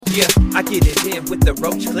Yeah, I get it in with the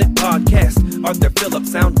Roach Clip Podcast. Arthur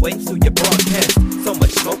Phillips, sound waves through your broadcast. So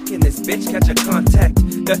much smoke in this bitch, catch a contact.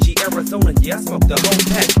 Dutchy, Arizona, yeah, I smoke the whole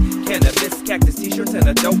pack. Cannabis, cactus, t-shirts, and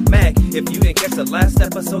a dope mag. If you didn't catch the last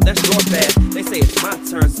episode, that's your bad. They say it's my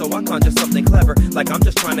turn, so I conjure something clever. Like I'm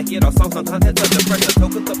just trying to get our songs on content under pressure. So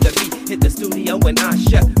cook up the beat, hit the studio, and I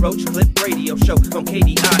chef. Roach Clip Radio Show on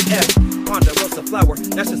KDIF. Ponderosa Flower,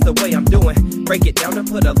 that's just the way I'm doing. Break it down and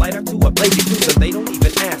put a lighter to a blazing fuse, so they don't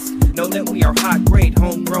even ask. Know that we are high grade,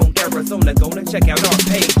 homegrown Arizona. Go and check out our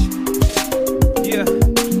page. Yeah,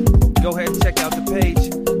 go ahead and check out the page.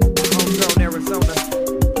 Homegrown Arizona,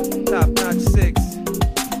 top notch 6.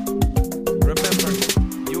 Remember,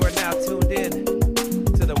 you are now tuned in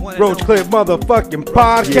to the one Roach Clip motherfucking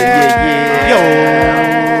podcast.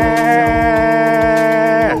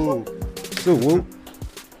 Yo. So, whoop.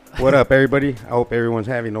 What up, everybody? I hope everyone's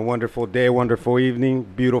having a wonderful day, wonderful evening,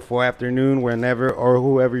 beautiful afternoon, whenever or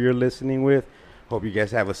whoever you're listening with. Hope you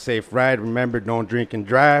guys have a safe ride. Remember, don't drink and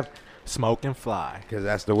drive. Smoke and fly. Because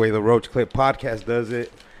that's the way the Roach Clip podcast does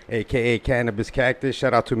it, a.k.a. Cannabis Cactus.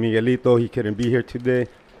 Shout out to Miguelito. He couldn't be here today.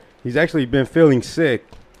 He's actually been feeling sick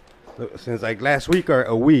since like last week or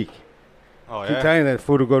a week. Oh, Keep telling that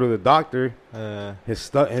fool to go to the doctor. He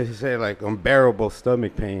said like unbearable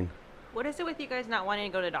stomach pain. What is it with you guys not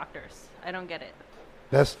wanting to go to doctors? I don't get it.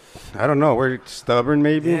 I don't know. We're stubborn,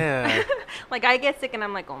 maybe. Yeah. Like, I get sick and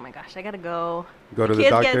I'm like, oh my gosh, I gotta go. Go to the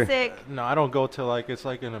Kids doctor. get sick. No, I don't go till like it's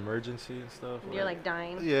like an emergency and stuff. You're like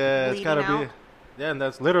dying. Yeah, it's gotta out. be. Yeah, and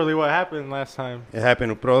that's literally what happened last time. It happened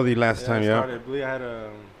to Brody last time, I yeah. started bleeding. I had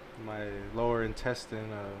my lower intestine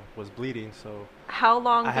was bleeding, so How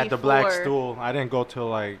long I had the black stool. I didn't go till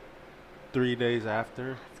like 3 days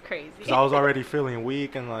after. It's crazy. Cause I was already feeling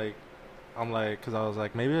weak and like. I'm like, because I was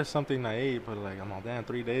like, maybe it's something I ate, but like, I'm all, damn,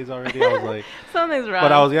 3 days already. I was like, something's wrong.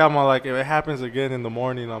 but I'm all like, if it happens again in the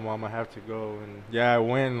morning, I'm gonna have to go. And yeah, I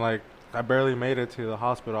went, like, I barely made it to the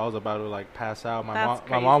hospital. I was about to like pass out.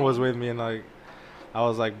 My mom was with me, and like, I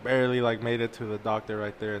was like barely like made it to the doctor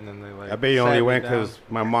right there, and then they like. I bet you only went because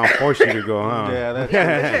my mom forced you to go, huh? Yeah,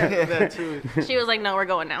 that too. She was like, no, we're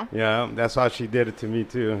going now. Yeah, that's how she did it to me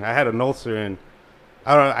too. I had an ulcer and.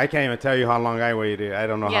 I can't even tell you how long I waited. I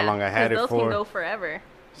don't know how long I had it for. Those can go forever.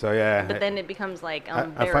 So yeah. But then it becomes like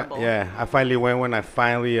unbearable. I finally went when I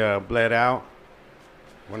finally bled out.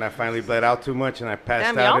 When I finally bled out too much and I passed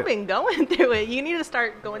out. Damn, y'all been going through it. You need to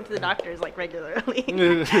start going to the doctors like regularly.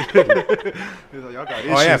 He's like, y'all got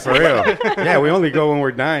issues. Oh yeah, for real. Yeah, we only go when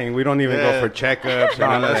we're dying. We don't even go for checkups or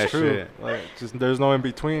none of that true. shit. Like, just there's no in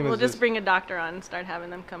between. We'll just bring a doctor on and start having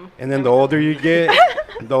them come. And then the older you get,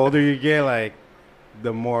 like.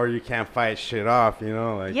 The more you can't fight shit off, you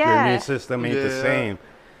know, like your immune system ain't the same.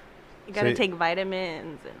 You gotta take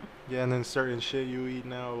vitamins and. Yeah, and then certain shit you eat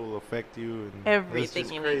now will affect you. And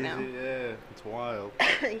everything you eat now. Yeah, it's wild.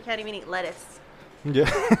 You can't even eat lettuce. Yeah.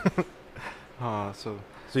 So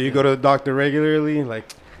you go to the doctor regularly,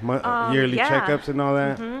 like yearly checkups and all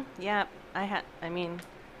that. Mm-hmm. Yeah, I mean,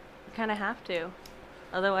 you kind of have to,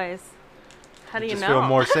 otherwise. How do you know? Feel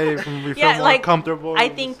more safe and we feel more comfortable. I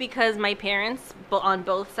think because my parents, on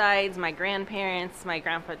both sides, my grandparents, my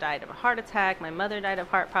grandpa died of a heart attack, my mother died of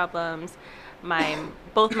heart problems,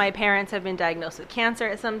 both my parents have been diagnosed with cancer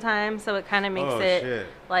at some time, so it kind of makes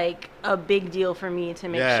like a big deal for me to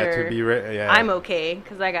make sure I'm okay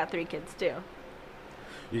because I got 3 kids too.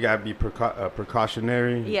 You gotta be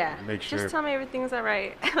precautionary. Yeah. Make sure. Just tell me everything's all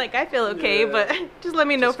right. Like I feel okay, but just let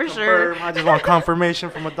me know for sure. I just want confirmation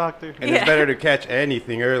from a doctor. And it's better to catch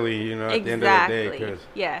anything early, you know, at the end of the day. Because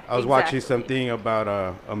I was watching something about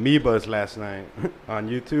amoebas last night on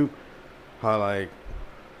YouTube. How like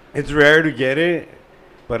it's rare to get it,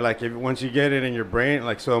 but like once you get it in your brain,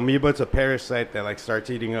 like so amoeba, it's a parasite that like starts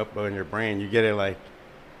eating up in your brain. You get it like.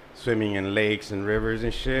 Swimming in lakes and rivers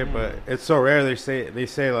and shit, but it's so rare. They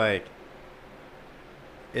say like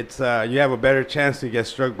it's you have a better chance to get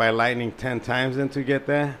struck by lightning 10 times than to get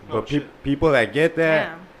that. But people that get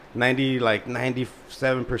that,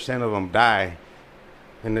 97% of them die,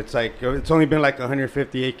 and it's like it's only been like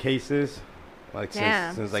 158 cases, like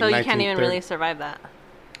since like so you can't even really survive that.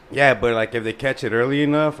 Yeah, but like if they catch it early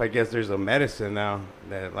enough, I guess there's a medicine now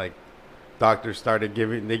that like doctors started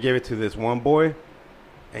giving. They gave it to this one boy.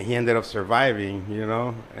 And he ended up surviving, you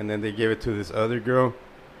know, and then they gave it to this other girl.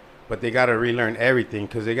 But they got to relearn everything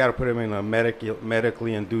because they got to put him in a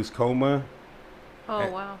medically induced coma. Oh,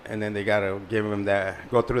 wow. And then they got to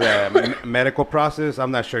go through that medical process.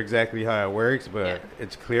 I'm not sure exactly how it works, but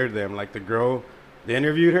it's clear to them. Like the girl, they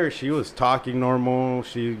interviewed her. She was talking normal.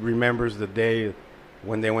 She remembers the day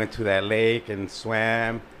when they went to that lake and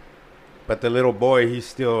swam. But the little boy, he's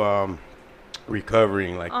still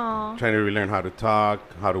recovering, like trying to relearn how to talk,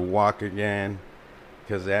 how to walk again.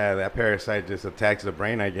 Because that parasite just attacks the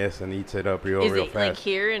brain, I guess, and eats it up real fast. Is it like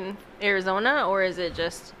here in Arizona, or is it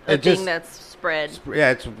just a thing that's spread?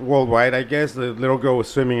 Yeah, it's worldwide, I guess. The little girl was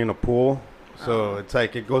swimming in a pool, so it's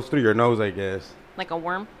like it goes through your nose, I guess. Like a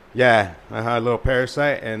worm? Yeah, a little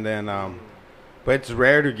parasite, and then, but it's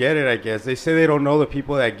rare to get it, I guess. They say they don't know the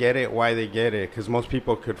people that get it, why they get it, because most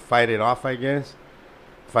people could fight it off, I guess.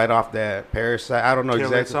 Fight off that parasite. I don't know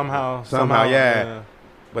exactly. Somehow, yeah.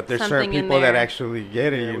 But there's certain people that actually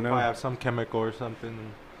get it, you know. Probably have some chemical or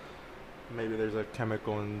something. Maybe there's a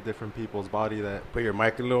chemical in different people's body that... Put your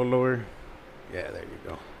mic a little lower. Yeah, there you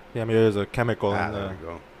go. Yeah, maybe there's a chemical in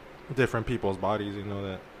different people's bodies, you know,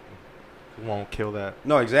 that won't kill that.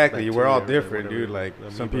 No, exactly. We're all different, dude. Like,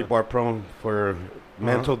 some people are prone for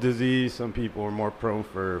mental disease. Some people are more prone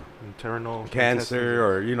for internal cancer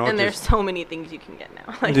or, you know. And there's so many things you can get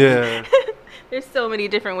now. Like, yeah. There's so many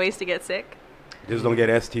different ways to get sick. Just don't get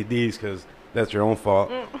STDs because that's your own fault.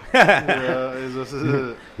 Yeah,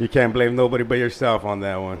 you can't blame nobody but yourself on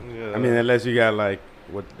that one. Yeah. I mean, unless you got like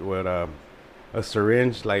what a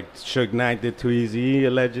syringe like Suge Knight did to Eazy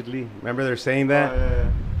allegedly. Remember they're saying that?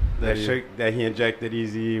 Oh, yeah. That he injected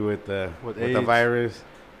Eazy with the virus.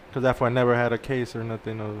 Because that one never had a case or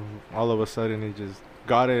nothing. All of a sudden he just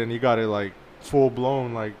got it, and he got it like full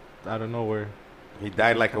blown, like out of nowhere. He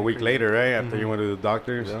died like a week later, right? After he went to the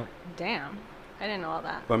doctors. Yeah. Damn. I didn't know all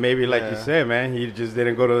that. But maybe, like you said, man, he just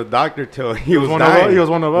didn't go to the doctor till he was dying. He was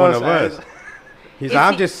one of us. He's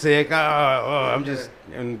like, I'm just sick. I'm just...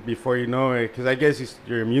 And before you know it, because I guess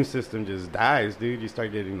your immune system just dies, dude. You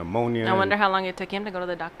start getting pneumonia. I wonder how long it took him to go to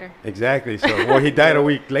the doctor. Exactly. So, well, he died a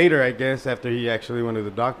week later, I guess, after he actually went to the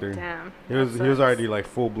doctor. Damn. He was already, like,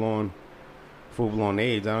 full-blown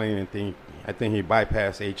AIDS. I think he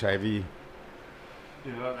bypassed HIV. Yeah,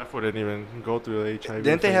 that didn't even go through the HIV.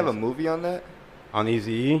 Didn't they have a movie on that? On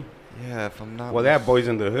Eazy-E? Yeah, if I'm not... Well, they have Boys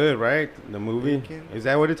in the Hood, right? The movie? Is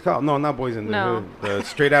that what it's called? No, not Boys in the Hood. The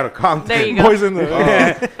Straight Outta Compton. There you go. Boys in the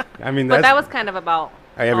Hood. I mean, but that was kind of about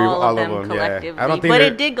all of them collectively. Yeah. But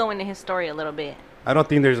it did go into his story a little bit. I don't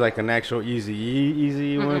think there's like an actual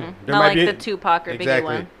Eazy-E one. There might be the Tupac or Biggie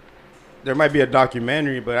one. There might be a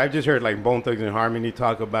documentary, but I've just heard like Bone Thugs and Harmony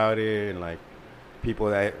talk about it, and like people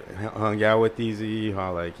that hung out with Eazy,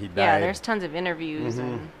 how like he died. Yeah, there's tons of interviews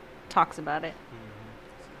and talks about it.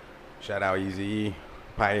 Shout out Eazy-E,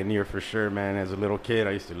 pioneer for sure, man. As a little kid,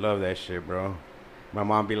 I used to love that shit, bro. My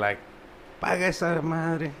mom be like, "Paga esa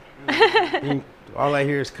madre." All I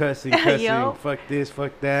hear is cussing. Fuck this,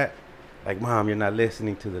 fuck that. Like, Mom, you're not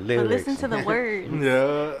listening to the lyrics. But listen to the words.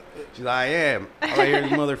 Yeah. She's like, I am. All I hear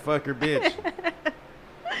is motherfucker, bitch.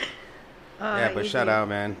 Yeah, but shout out,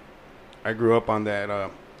 man. I grew up on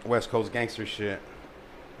that West Coast gangster shit.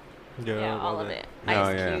 Yeah, all of it.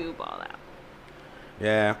 Ice Cube, all that.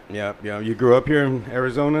 Yeah. You grew up here in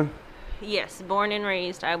Arizona? Yes, born and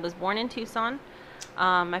raised. I was born in Tucson.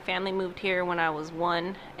 My family moved here when I was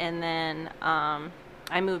 1, and then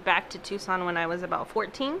I moved back to Tucson when I was about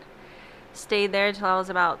 14. Stayed there till I was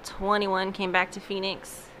about 21. Came back to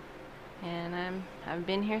Phoenix, and I've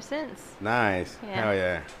been here since. Nice. Yeah. Hell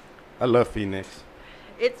yeah. I love Phoenix.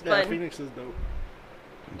 It's fun. Phoenix is dope.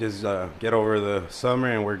 Just get over the summer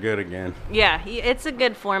and we're good again. Yeah, it's a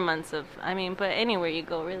good 4 months of, but anywhere you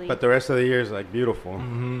go, really. But the rest of the year is like beautiful.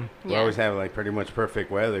 Mm-hmm. We always have like pretty much perfect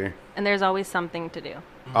weather. And there's always something to do.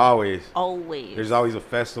 Always. There's always a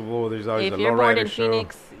festival. There's always a lowrider show. If you're bored in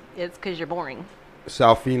Phoenix, it's because you're boring.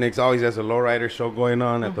 South Phoenix always has a lowrider show going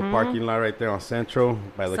on at the parking lot right there on Central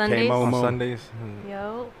by the K-Momo. On Sundays.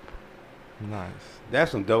 Yup. Nice.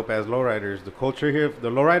 That's some dope ass lowriders. The culture here, the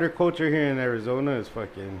lowrider culture here in Arizona is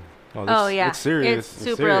fucking. Yeah, it's serious. It's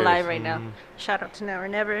super alive right now. Shout out to Now or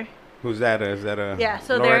Never. Who's that? Is that a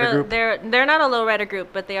so they're not a lowrider group,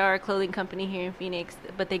 but they are a clothing company here in Phoenix.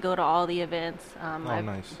 But they go to all the events.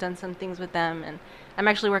 I've done some things with them, and I'm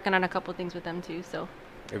actually working on a couple things with them too. So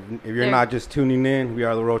if you're not just tuning in, we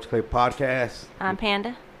are the Roach Clip Podcast. I'm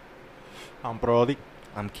Panda. I'm Brody.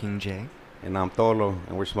 I'm King J. And I'm Tolo,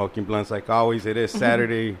 and we're smoking blunts like always. It is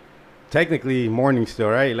Saturday, technically morning still,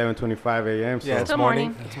 right? 11:25 a.m. So yeah, it's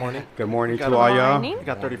morning. It's morning. Good morning to all y'all. You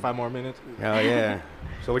got 35 more minutes. Hell yeah.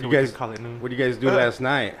 So what do you guys do last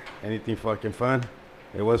night? Anything fucking fun?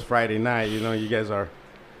 It was Friday night. You know, you guys are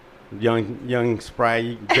young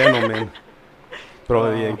spry gentlemen.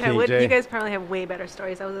 Brody and King J. You guys probably have way better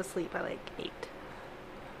stories. I was asleep by like 8.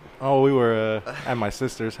 Oh, we were at my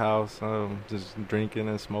sister's house, just drinking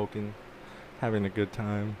and smoking. Having a good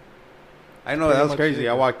time. I know, that was crazy.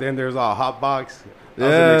 I walked in, there was all hot box. I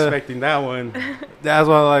wasn't expecting that one. That's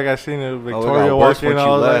why, like, I seen it, Victoria walking. I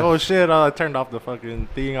was like, oh shit! I turned off the fucking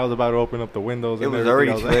thing. I was about to open up the windows. It was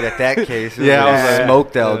already lit at that case. Yeah, I was like,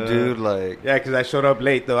 smoked out, dude. Like, yeah, because I showed up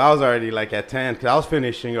late though. I was already like at 10 because I was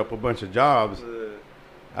finishing up a bunch of jobs.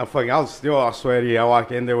 I was still all sweaty. I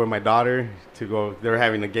walked in there with my daughter to go. They were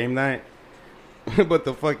having a game night. But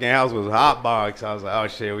the fucking house was hot box. I was like, oh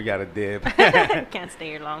shit, we got to dip. Can't stay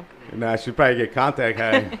here long. Nah, she'd probably get contact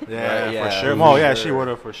high. Yeah, for sure. Oh, yeah, she would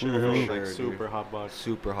have for sure. Mm-hmm. Like super hot box.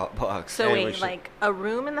 Super hot box. So wait, like a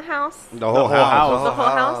room in the house? The whole house. The whole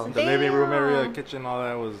house? The living room area, kitchen, all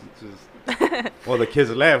that was just... Well, the kids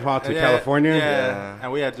left, huh, to California? Yeah.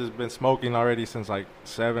 And we had just been smoking already since like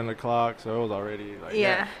 7 o'clock, so it was already like...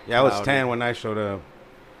 Yeah, I was 10 when I showed up.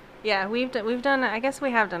 Yeah, we've done. I guess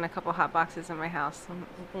we have done a couple hot boxes in my house.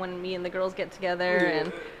 When me and the girls get together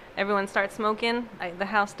and everyone starts smoking, the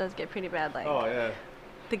house does get pretty bad. Like, oh yeah.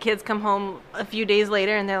 The kids come home a few days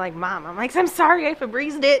later and they're like, "Mom," I'm like, "I'm sorry, I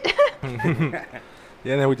Febrezed it."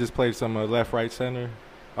 Yeah, and then we just played some left, right, center.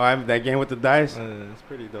 Oh, that game with the dice. It's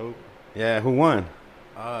pretty dope. Yeah, who won?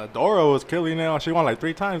 Dora was killing now. She won like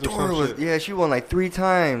 3 times. She won like 3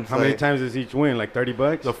 times. How many times does each win? Like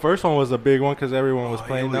 $30? The first one was a big one because everyone was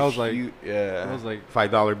playing. That was like, it was like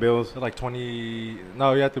 $5 bills. Like 20.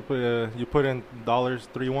 No, you have to put you put in dollars,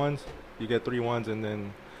 3 ones. You get 3 ones, and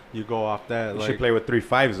then you go off that. You should play with 3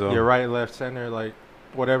 5s though. Your right, left, center, like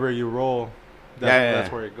whatever you roll,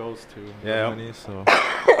 that's where it goes to. Yeah. The money,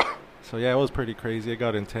 so yeah, it was pretty crazy. It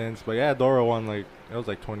got intense, but yeah, Dora won like it was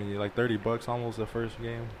like $30 almost the first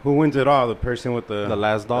game. Who wins it all? The person with the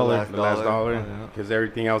last dollar. The last dollar. Because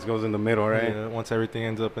everything else goes in the middle, right? Yeah. Once everything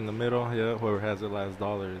ends up in the middle, whoever has the last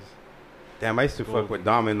dollar is. Damn, I used to fuck with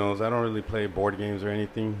dominoes. I don't really play board games or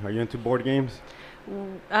anything. Are you into board games?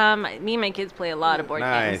 Me and my kids play a lot of board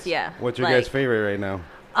games. Yeah. What's your guys' favorite right now?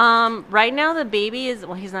 Right now the baby is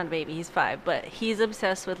he's not a baby, he's 5, but he's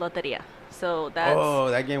obsessed with Loteria. So that's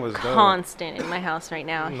that game was constant in my house right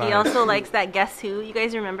now. Nice. He also likes that Guess Who. You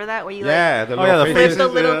guys remember that where you flip the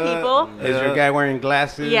little people? Is your guy wearing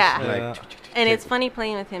glasses? Yeah. And it's funny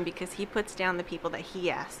playing with him because he puts down the people that he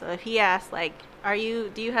asks. So if he asks like,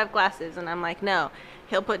 do you have glasses? And I'm like, no.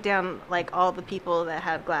 He'll put down like all the people that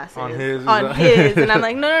have glasses on his, and I'm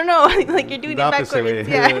like, no, like you're doing it backwards.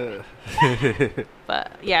 Yeah.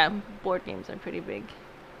 But yeah, board games are pretty big.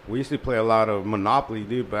 We used to play a lot of Monopoly,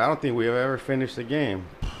 dude, but I don't think we ever finished the game.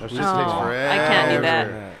 That just takes forever. I can't do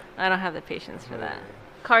that. I don't have the patience for that.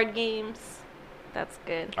 Card games, that's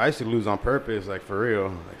good. I used to lose on purpose, like for real.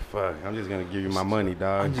 Like fuck, I'm just gonna give you my money,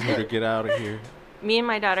 dog. I just need to get out of here. Me and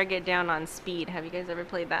my daughter get down on speed. Have you guys ever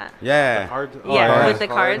played that? Yeah. The cards? With the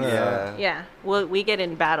cards? Yeah. Well, we get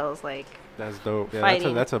in battles, like... That's dope. Yeah,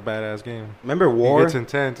 that's a badass game. Remember War? It gets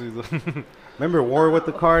intense. Remember War with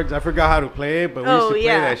the cards? I forgot how to play it, but we used to play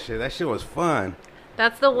that shit. That shit was fun.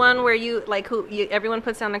 That's the one where everyone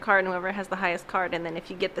puts down a card and whoever has the highest card, and then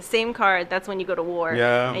if you get the same card, that's when you go to war.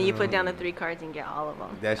 Yeah. And you put down the 3 cards and get all of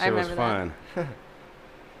them. That shit was fun.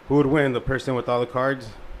 Who would win? The person with all the cards?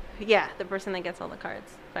 Yeah, the person that gets all the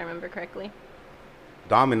cards, if I remember correctly.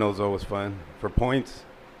 Dominoes, though, was fun. For points?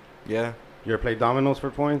 Yeah. You ever play dominoes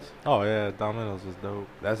for points? Oh, yeah. Dominoes is dope.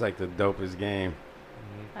 That's like the dopest game.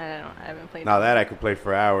 I haven't played. Now that I could play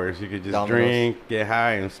for hours. You could just drink, get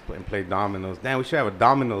high, and play dominoes. Damn, we should have a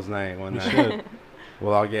dominoes night one night. We should.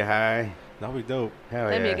 We'll all get high. That'd be dope. Hell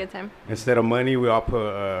That'd be a good time. Instead of money, we all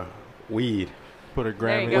put weed. Put a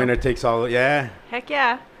gram in. Winner takes all. Yeah. Heck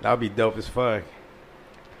yeah. That'd be dope as fuck.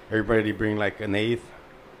 Everybody bring like an 1/8.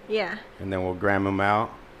 Yeah. And then we'll gram them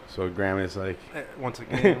out. So a gram is like once a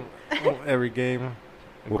game, every game.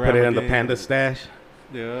 We'll put it in the Panda Stash.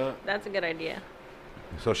 Yeah. That's a good idea.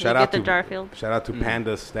 So shout out to Jarfield. Shout out to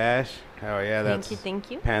Panda Stash. Hell yeah, that's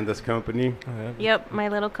thank you. Panda's company. Yep, my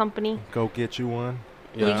little company. Go get you one.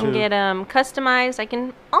 Yeah. You can get customized. I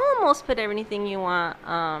can almost put everything you want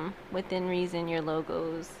within reason, your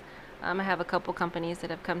logos. I have a couple companies that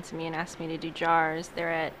have come to me and asked me to do jars.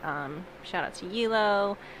 They're at shout out to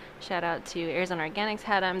Yilo, shout out to Arizona Organics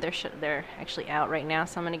had them. They're actually out right now,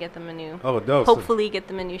 so I'm gonna get them a new. Oh, dope. Hopefully, get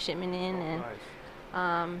them a new shipment in,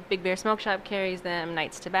 and Big Bear Smoke Shop carries them.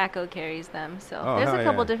 Knight's Tobacco carries them. So there's a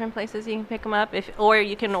couple different places you can pick them up, or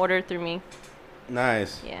you can order through me.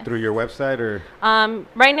 Nice. Yeah. Through your website or?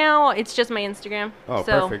 Right now it's just my Instagram. Oh,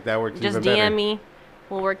 so perfect. That works even better. Just DM me.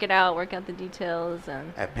 We'll work it out, work out the details.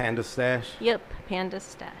 At Panda Stash? Yep, Panda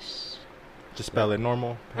Stash. Just spell it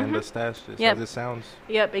normal, Panda Stash, just as it sounds.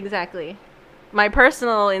 Yep, exactly. My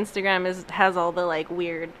personal Instagram has all the like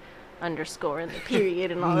weird underscore in the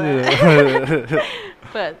period and all that.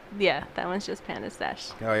 But yeah, that one's just Panda Stash.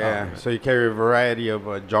 Oh yeah. So you carry a variety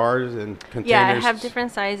of jars and containers. Yeah, I have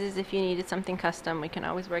different sizes. If you needed something custom, we can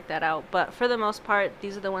always work that out. But for the most part,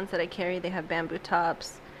 these are the ones that I carry. They have bamboo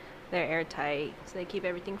tops. They're airtight, so they keep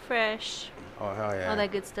everything fresh. Oh hell yeah. All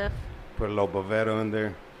that good stuff. Put a little Boveda in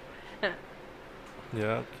there.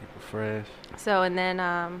 Yeah, keep it fresh. So, and then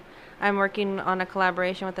I'm working on a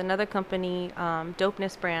collaboration with another company,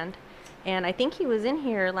 Dopeness Brand. And I think he was in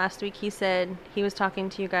here last week. He said he was talking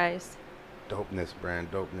to you guys. Dopeness Brand.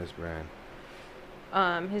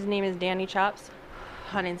 His name is Danny Chops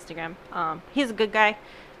on Instagram. He's a good guy.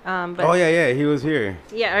 But oh, yeah. He was here.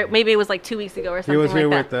 Yeah, or maybe it was like 2 weeks ago or something like that. He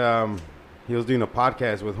was here with, he was doing a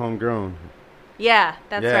podcast with Homegrown. Yeah,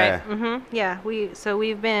 that's right. Mm-hmm. Yeah,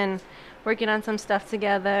 we've been working on some stuff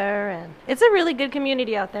together, and it's a really good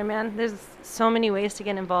community out there, man. There's so many ways to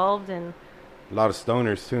get involved, and a lot of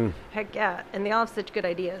stoners too. Heck yeah, and they all have such good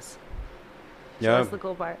ideas. So yeah, that's the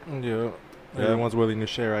cool part. Yeah, everyone's willing to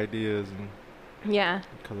share ideas and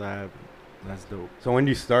collab. That's dope. So when do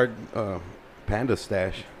you start Panda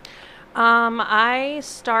Stash? I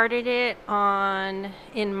started it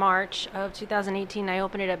in March of 2018. I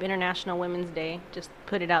opened it up International Women's Day. Just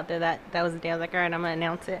put it out there that was the day. I was like, all right, I'm gonna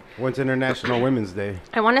announce it. When's International Women's Day?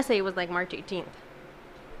 I want to say it was like March 18th.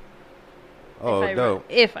 Oh, dope.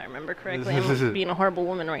 If I remember correctly. I'm being a horrible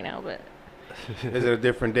woman right now, but. Is it a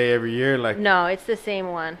different day every year? No, it's the same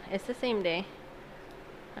one. It's the same day.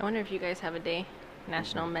 I wonder if you guys have a day.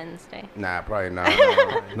 National Men's Day. Nah, probably not.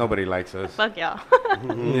 Nobody likes us. Fuck y'all.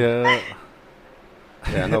 Yeah.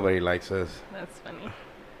 Yeah, nobody likes us. That's funny.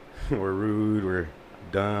 We're rude. We're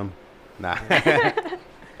dumb. Nah.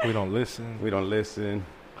 We don't listen.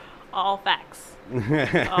 All facts.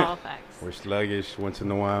 All facts. We're sluggish once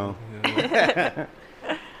in a while. Yeah.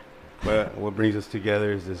 But what brings us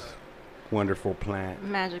together is this wonderful plant.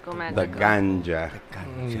 Magical. The ganja.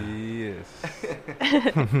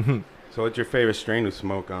 Yes. So what's your favorite strain to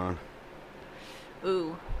smoke on?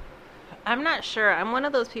 Ooh. I'm not sure. I'm one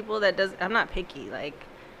of those people that I'm not picky. Like,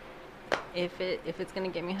 if it's going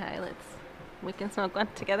to get me high, we can smoke one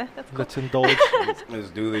together. That's cool. Let's indulge. Let's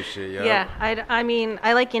do this shit, yo. Yeah. I mean,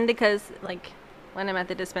 I like indicas. Like, when I'm at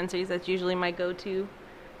the dispensaries, that's usually my go-to,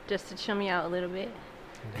 just to chill me out a little bit.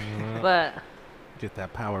 Yeah. But get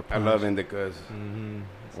that power punch. I love indicas. Mm-hmm.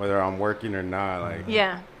 Whether I'm working or not, like.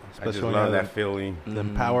 Yeah. I just love that feeling. The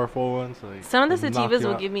powerful ones. Like, some of the sativas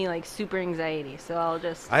will give me like super anxiety, so I'll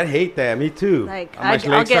just. I hate that. Me too. Like my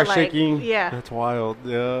legs start shaking. Yeah. That's wild.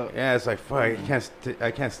 Yeah. Yeah, it's like fuck. I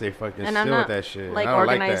can't stay fucking and still with that shit. Like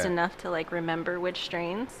organized enough to like remember which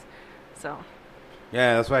strains, so.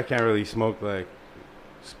 Yeah, that's why I can't really smoke like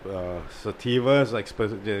sativas, like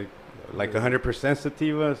 100%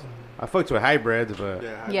 sativas. I fucked with hybrids, but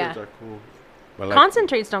hybrids are cool. But like,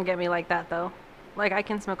 concentrates don't get me like that though. Like, I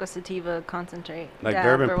can smoke a sativa concentrate. Like,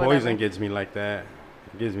 Bourbon Poison gets me like that.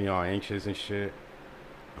 It gets me all anxious and shit.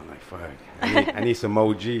 I'm like, fuck. I need some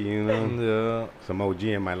OG, you know? Yeah. Some OG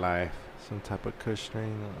in my life. Some type of Kush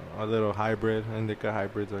strain. A little hybrid. Indica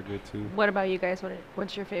hybrids are good, too. What about you guys?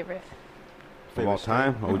 What's your favorite? Of all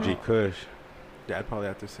time? OG Kush. Yeah, I'd probably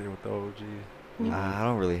have to say with the OG. I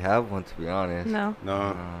don't really have one, to be honest. No.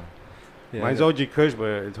 Yeah, mine's OG Kush,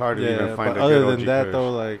 but it's hard to even find a good OG Kush. Other than that,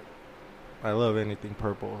 though, like, I love anything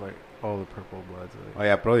purple, like all the purple bloods. Like. Oh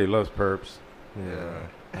yeah, Brody loves perps. Yeah,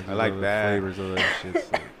 I like that. Flavors of that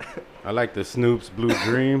shit. Like. I like the Snoop's Blue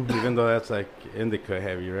Dream, even though that's like indica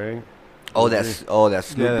heavy, right? That's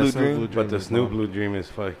Snoop Blue Dream. But the Snoop Blue Dream is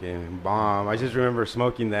fucking bomb. I just remember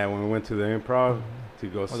smoking that when we went to the Improv to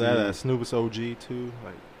go see. That Snoop's OG too.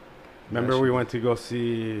 Like, remember we went to go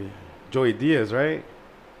see Joey Diaz, right?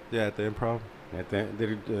 Yeah, at the Improv.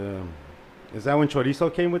 Is that when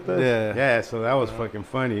Chorizo came with us? Yeah. Yeah, so that was fucking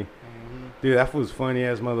funny. Mm-hmm. Dude, that fool's funny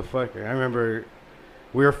ass motherfucker. I remember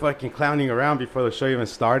we were fucking clowning around before the show even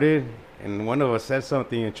started, and one of us said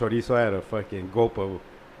something, and Chorizo had a fucking gulp of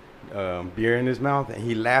beer in his mouth, and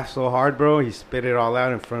he laughed so hard, bro, he spit it all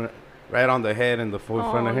out right on the head and the full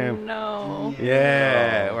in front of him. No.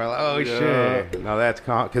 Yeah. We're like, shit. No, that's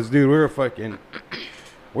because, dude,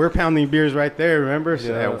 we're pounding beers right there, remember?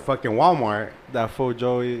 At fucking Walmart. That fool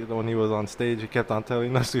Joey, when he was on stage, he kept on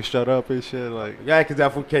telling us to shut up and shit. Like, yeah, because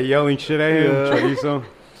that fool kept yelling shit at him, Chorizo.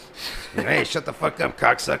 Hey, shut the fuck up,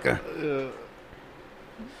 cocksucker. Yeah.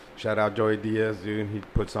 Shout out Joey Diaz, dude. He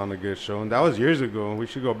puts on a good show. And that was years ago. We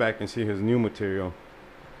should go back and see his new material.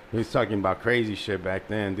 He was talking about crazy shit back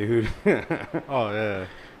then, dude. Oh, yeah.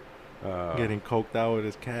 Getting coked out with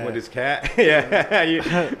his cat. With his cat?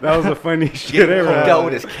 Yeah. That was the funniest shit ever. Coked out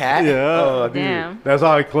with his cat? Yeah. Oh, dude. Damn. That's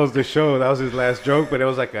how he closed the show. That was his last joke, but it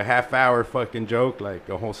was like a half-hour fucking joke, like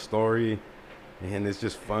a whole story. And it's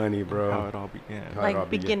just funny, bro. How it all began. Like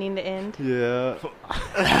beginning to end? Yeah.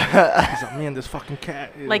 He's like, man, this fucking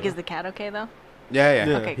cat. Like, is the cat okay, though?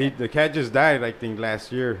 Yeah. Okay, the cat just died, I think,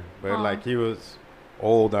 last year. But, like, he was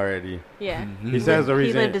old already. Yeah. He says the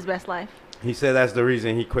reason. He lived his best life. He said that's the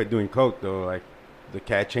reason he quit doing coke, though. Like, the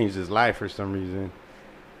cat changed his life for some reason.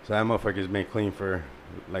 So that motherfucker's been clean for,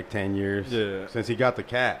 like, 10 years. Yeah. Since he got the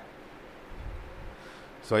cat.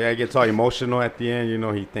 So, yeah, he gets all emotional at the end. You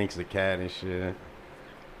know, he thanks the cat and shit.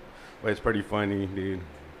 But it's pretty funny, dude.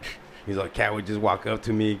 He's like, cat would just walk up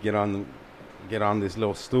to me, get on this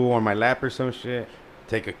little stool on my lap or some shit,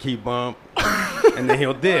 take a key bump, and then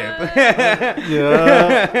he'll dip.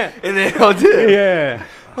 Yeah. And then he'll dip. Yeah.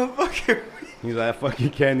 I'm fucking. He's like, I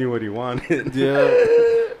fucking cat knew what he wanted.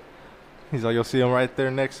 Yeah. He's like, you'll see him right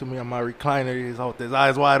there next to me on my recliner. He's out with his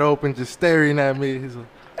eyes wide open, just staring at me. He's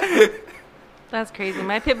like, that's crazy.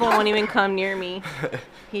 My pit bull won't even come near me.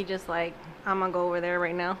 He just like, I'm gonna go over there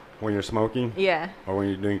right now. When you're smoking? Yeah. Or when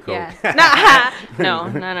you're doing coke? Yeah. No.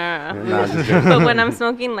 But when I'm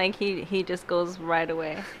smoking, like he just goes right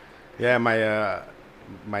away. Yeah, my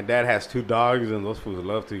dad has 2 dogs, and those fools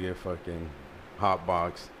love to get fucking hot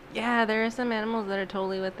boxed. Yeah, there are some animals that are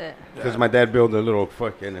totally with it. Because my dad built a little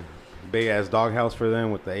fucking big-ass doghouse for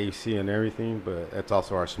them with the AC and everything, but that's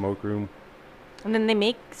also our smoke room. And then they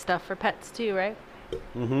make stuff for pets too, right?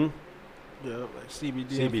 Mm-hmm. yeah, like CBD.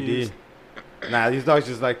 CBD. Nah, these dogs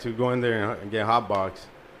just like to go in there and get hot boxed.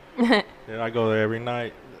 Yeah, I go there every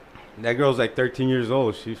night. That girl's like 13 years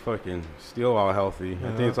old. She's fucking still all healthy. I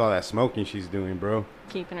think it's all that smoking she's doing, bro.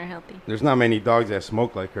 Keeping her healthy. There's not many dogs that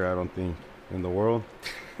smoke like her, I don't think, in the world.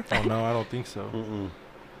 Oh, no, I don't think so.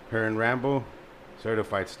 Her and Rambo,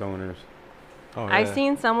 certified stoners. Oh, yeah. I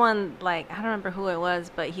seen someone, like, I don't remember who it was,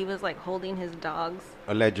 but he was like holding his dog's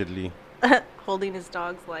Allegedly. holding his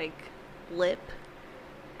dog's like lip,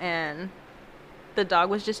 and the dog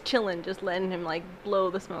was just chilling, just letting him like blow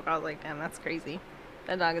the smoke. I was like, damn, that's crazy.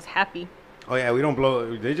 That dog is happy. Oh yeah, we don't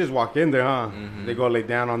blow. They just walk in there, huh? They go lay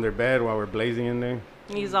down on their bed while we're blazing in there.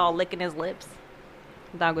 He's all licking his lips.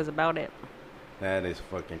 The dog was about it. That is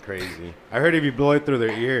fucking crazy. I heard if you blow it through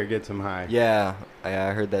their ear, it gets them high. Yeah, I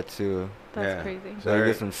heard that too. That's crazy. So they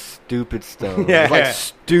get some stupid stuff. Yeah. It's like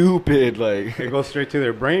stupid, like. It goes straight to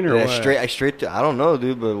their brain or what? Straight to, I don't know,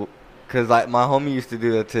 dude, but, cause like my homie used to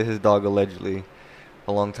do that to his dog allegedly,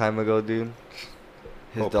 a long time ago, dude.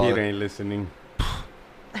 His dog. Peter ain't listening.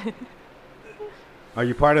 Are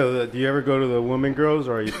you part of the, do you ever go to the Women Girls,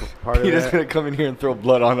 or are you part of that? Peter's gonna come in here and throw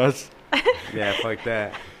blood on us. Yeah, fuck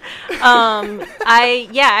that.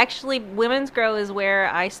 Actually, Women's Grow is where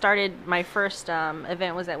I started. My first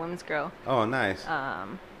event was at Women's Grow. Oh, nice.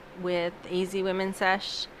 With AZ Women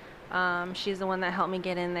Sesh. She's the one that helped me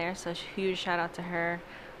get in there, so huge shout out to her.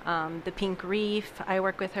 The Pink Reef, I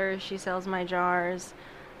work with her. She sells my jars.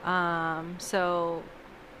 So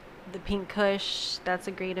the Pink Kush, that's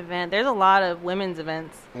a great event. There's a lot of women's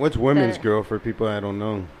events. What's Women's Grow for people that don't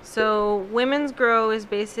know? So Women's Grow is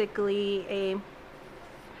basically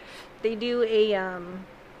they do a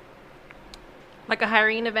like a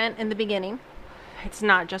hiring event in the beginning. It's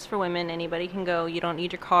not just for women. Anybody can go. You don't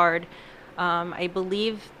need your card. I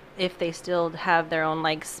believe if they still have their own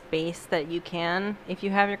like space that you can, if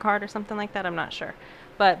you have your card or something like that, I'm not sure.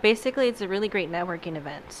 But basically it's a really great networking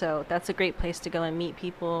event. So that's a great place to go and meet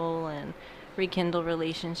people and rekindle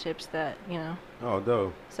relationships that, you know. Oh,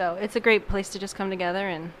 dope. So it's a great place to just come together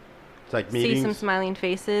and it's like meetings. See some smiling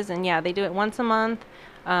faces. And yeah, they do it once a month.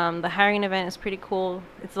 The hiring event is pretty cool.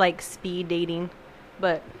 It's like speed dating,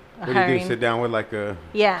 but what do you do? Sit down with like a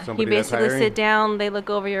you basically sit down. They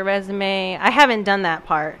look over your resume. I haven't done that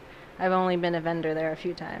part. I've only been a vendor there a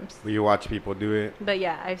few times. Well, you watch people do it. But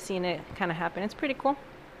yeah, I've seen it kind of happen. It's pretty cool.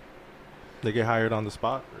 They get hired on the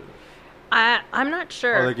spot? I'm not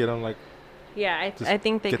sure. Or they get them like. Yeah, I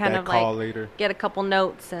think they kind of like later. Get a couple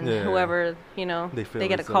notes and whoever, you know, they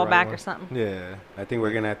get a call back or something. Yeah. I think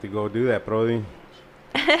we're going to have to go do that, Brody.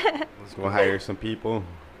 Let's go hire some people,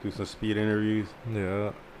 do some speed interviews.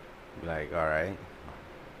 Yeah. Like, all right.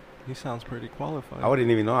 He sounds pretty qualified. I wouldn't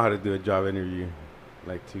even know how to do a job interview.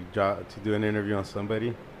 Like to do an interview on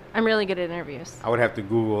somebody. I'm really good at interviews. I would have to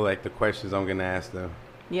Google like the questions I'm going to ask them.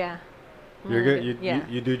 Yeah. You're good?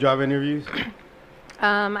 You do job interviews?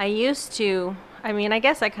 I used to. I mean, I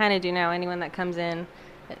guess I kind of do now. Anyone that comes in,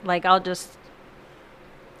 like, I'll just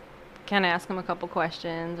kind of ask them a couple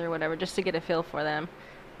questions or whatever just to get a feel for them.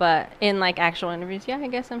 But in, like, actual interviews, yeah, I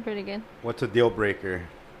guess I'm pretty good. What's a deal breaker?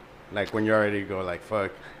 Like when you already go like,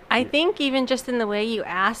 fuck. I think even just in the way you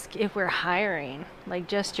ask if we're hiring, like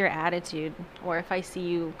just your attitude, or if I see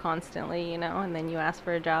you constantly, you know, and then you ask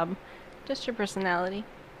for a job, just your personality.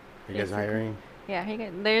 You guys hiring? Yeah,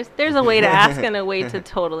 there's a way to ask and a way to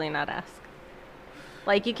totally not ask.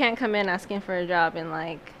 Like you can't come in asking for a job in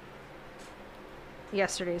like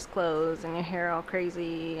yesterday's clothes and your hair all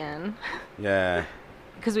crazy and yeah,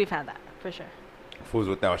 because we've had that for sure. Fools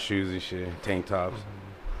without shoes and shit, tank tops.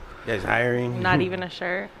 You guys hiring? Not even a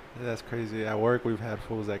shirt. Yeah, that's crazy. At work, we've had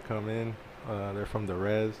fools that come in. They're from the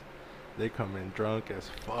res. They come in drunk as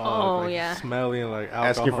fuck. Oh, like yeah. Smelling like alcohol.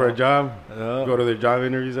 Asking for a job? Go to their job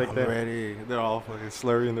interviews like that? I'm ready. They're all fucking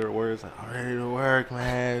slurring their words. Like, I'm ready to work,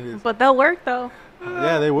 man. But they'll work, though.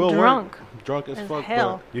 Yeah, they will drunk. Work. Drunk as fuck.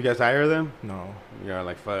 Hell. You guys hire them? No. You're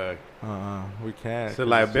like, fuck. We can't. It's a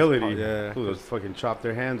liability. Yeah. Fools fucking chop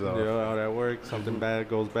their hands off. Yeah, out at work, something bad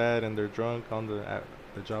goes bad, and they're drunk on the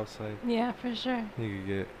job site. Yeah, for sure. You could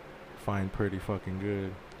get fined pretty fucking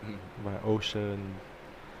good by OSHA and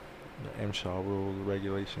the MSHA rules,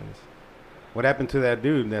 regulations. What happened to that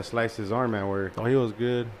dude that sliced his arm at work? Oh, he was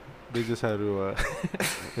good. They just had to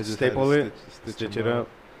staple it, stitch it up.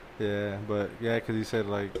 Yeah, but yeah, because he said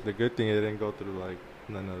like the good thing it didn't go through like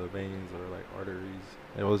none of the veins or like arteries.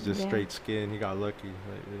 It was just straight skin. He got lucky.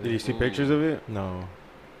 Like, Did you see pictures of it? No.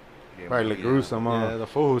 Probably look gruesome, huh? Yeah, the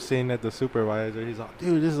fool who's seeing at the supervisor, he's like,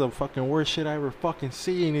 dude, this is the fucking worst shit I ever fucking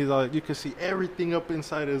seen. He's like, you can see everything up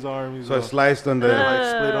inside his arm. He's so like, it sliced on the like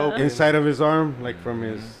split open inside of his arm, like from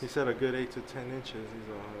his. He said a good 8 to 10 inches. He's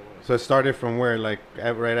like, so it started from where, like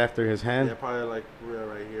right after his hand? Yeah, probably like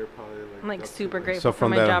right here, probably like super grateful so for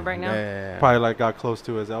my job right now. Yeah, probably like got close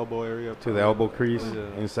to his elbow area. To the elbow crease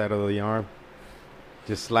inside of the arm.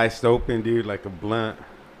 Just sliced open, dude, like a blunt.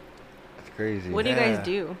 That's crazy. What do you guys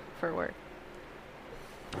do for work?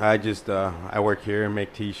 I just I work here and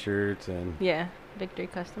make T-shirts and Victory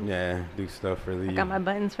Customs. Yeah, do stuff for the I got my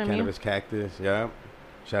buttons from Cannabis Cactus. Yeah,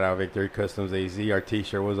 shout out Victory Customs AZ. Our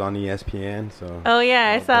T-shirt was on ESPN. So oh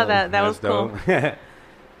yeah, I saw that. That was cool.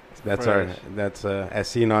 That's as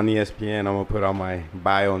seen on ESPN. I'm gonna put on my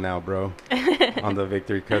bio now, bro, on the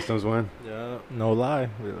Victory Customs one. Yeah, no lie.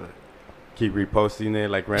 Keep reposting it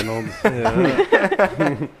like Reynolds.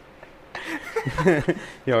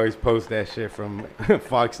 You always post that shit from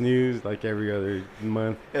Fox News like every other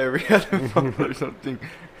month. Every other month or something.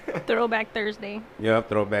 Throwback Thursday. Yep,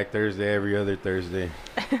 Throwback Thursday, every other Thursday.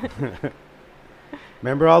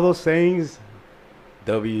 Remember all those sayings?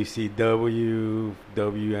 WCW,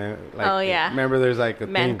 WM. Like, oh yeah. Remember, there's like a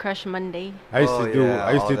Man thing. Crush Monday. I used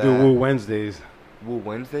to do Woo Wednesdays. Woo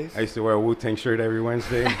Wednesdays? I used to wear a Wu-Tang shirt every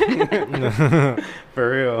Wednesday.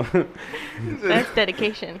 For real. That's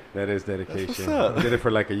dedication. That is dedication. That's what's up. I did it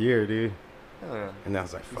for like a year, dude. Yeah. And I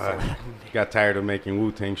was like, fuck. Got tired of making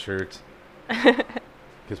Wu-Tang shirts.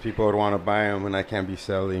 Because people would want to buy them and I can't be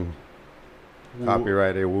selling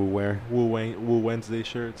copyrighted Woo wear. Woo Wednesday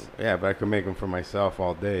shirts. Yeah, but I could make them for myself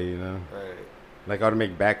all day, you know? Right. Like I would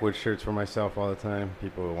make backwoods shirts for myself all the time.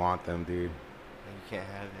 People would want them, dude. You can't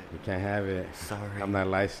have it. You can't have it. Sorry. I'm not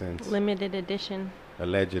licensed. Limited edition.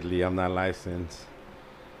 Allegedly, I'm not licensed.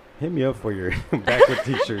 Hit me up for your backward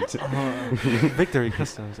T-shirts. Victory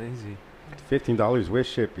Customs, easy. $15 with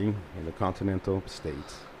shipping in the continental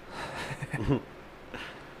states. Nice.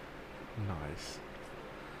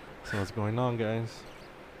 So what's going on, guys?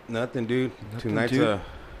 Nothing, dude. Nothing,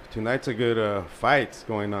 Tonight's a good fights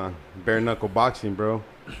going on. Bare knuckle boxing, bro.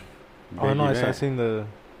 Oh no, I seen the.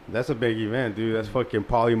 That's a big event, dude. That's fucking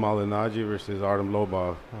Paulie Malignaggi versus Artem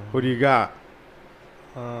Lobov. Who do you got?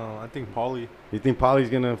 I think Paulie. You think Paulie's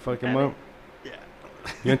gonna fuck him up? Yeah.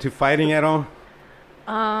 You into fighting at all?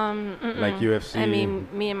 Like UFC? I mean,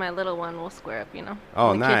 me and my little one will square up, you know.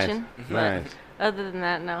 Oh, in the nice. kitchen, Nice. Other than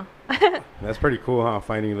that, no. That's pretty cool, huh?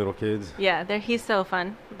 Fighting little kids. Yeah, he's so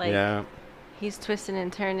fun. Like, yeah. He's twisting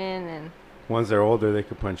and turning, and once they're older, they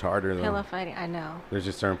could punch harder, though. hella fighting. I know. There's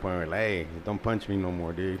just a certain point where, like, hey, don't punch me no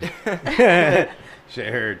more, dude.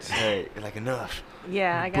 Shit hurts. Hey, like enough.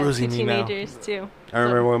 Yeah, I got Bruising two me now. teenagers, too. I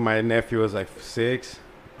remember when my nephew was like 6,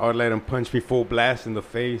 I would let him punch me full blast in the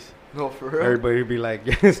face. No, for real? Everybody would be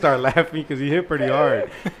like, start laughing because he hit pretty hard.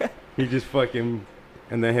 He just fucking,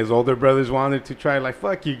 and then his older brothers wanted to try, like,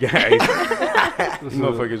 fuck you guys. These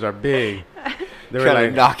motherfuckers are big. They were trying like,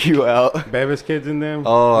 to knock you out. Bevis kids in them.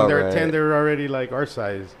 Oh, when they're right. 10, they're already like our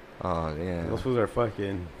size. Oh, yeah. Those fools are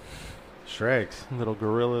fucking Shreks. Little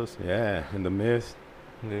gorillas. Yeah, in the mist.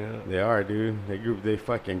 Yeah. They are, dude. They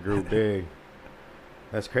fucking grew big.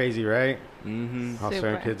 That's crazy, right? Mm-hmm. How Super.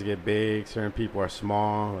 certain kids get big, certain people are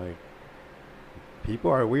small. Like,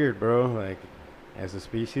 people are weird, bro. Like, as a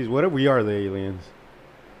species, what if we are the aliens?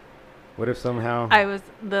 What if somehow...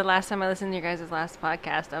 The last time I listened to your guys' last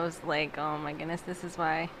podcast, I was like, oh my goodness, this is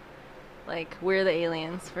why, like, we're the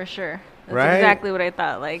aliens, for sure. That's right? Exactly what I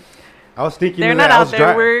thought. Like, I was thinking... They're not out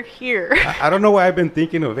there, we're here. I don't know why I've been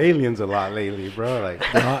thinking of aliens a lot lately, bro. Like,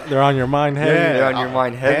 they're on your mind heavy. Yeah, they're on your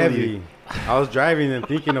mind heavy. I was driving and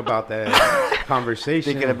thinking about that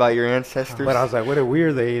conversation. Thinking about your ancestors. But I was like, what a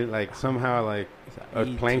weird they, like, somehow, like, a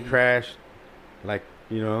plane crash, like,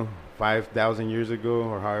 5,000 years ago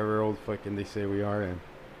or however old fucking they say we are, and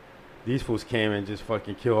these fools came and just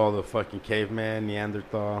fucking killed all the fucking caveman,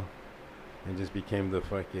 Neanderthal, and just became the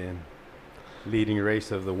fucking leading race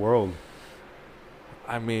of the world.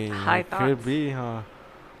 I mean, it could be, huh?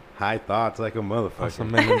 High thoughts like a motherfucker. On some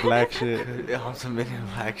Men in Black shit. On some Men in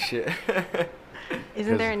Black shit.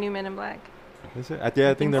 Isn't there a new Men in Black? Is it? I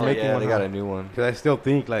think they're making one. Yeah, they got a new one. Because I still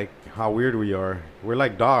think, like, how weird we are. We're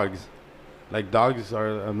like dogs. Like, dogs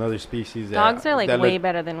are another species. Dogs are, like, way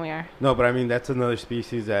better than we are. No, but I mean, that's another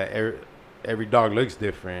species that every dog looks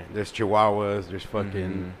different. There's Chihuahuas. There's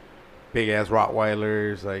fucking big-ass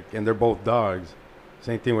Rottweilers. Like, and they're both dogs.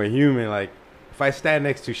 Same thing with human. Like, if I stand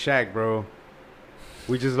next to Shaq, bro,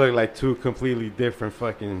 we just look like two completely different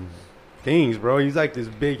fucking things, bro. He's like this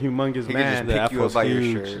big, humongous he man. He can just pick you up by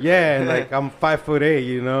your shirt. Yeah, and, like, I'm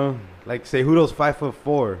 5'8", Like, say, Hudo's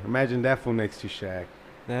 5'4". Imagine that fool next to Shaq.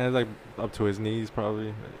 Yeah, like up to his knees,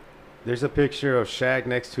 probably. There's a picture of Shaq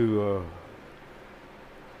next to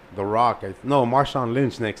The Rock. Marshawn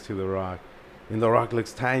Lynch next to The Rock. And The Rock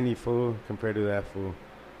looks tiny, fool, compared to that fool.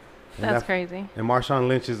 That's crazy. And Marshawn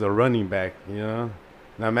Lynch is a running back, Now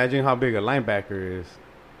imagine how big a linebacker is.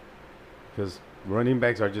 Because running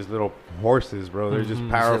backs are just little horses, bro. They're just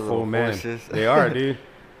powerful men. Horses. They are, dude.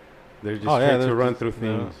 They're just trying to run through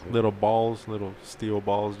things. Little balls, little steel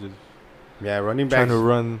balls, just... Yeah, running backs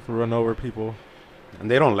trying to run over people, and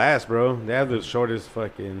they don't last, bro. They have the shortest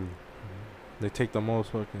fucking. They take the most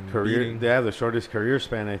fucking career. Beating. They have the shortest career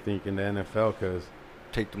span, I think, in the NFL, cause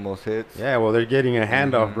take the most hits. Yeah, well, they're getting a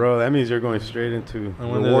handoff, bro. That means you're going straight into the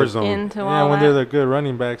war zone. When they're the good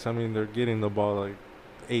running backs, I mean, they're getting the ball like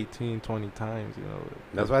 18, 20 times.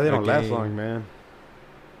 That's why they don't last long, man.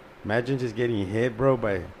 Imagine just getting hit, bro,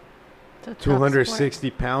 by 260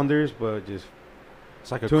 pounders, but just.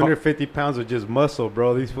 It's like 250 pounds of just muscle,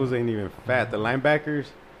 bro. These fools ain't even fat. The linebackers.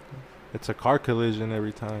 It's a car collision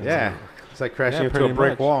every time. Yeah. It's like crashing into a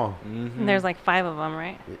brick wall. Mm-hmm. There's like 5 of them,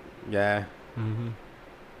 right? Yeah. Mm-hmm.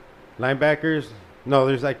 Linebackers. No,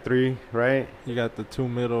 there's like 3, right? You got the 2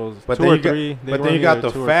 middles. But then you got the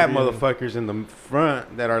fat motherfuckers in the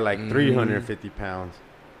front that are like 350 pounds.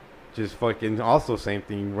 Just fucking also same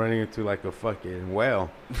thing, running into like a fucking whale.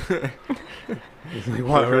 It's like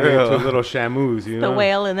running into little shamus, The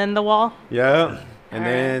whale and then the wall? Yeah. And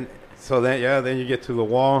then then you get to the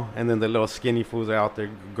wall, and then the little skinny fools are out there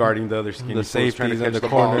guarding the other skinny fools, trying to catch the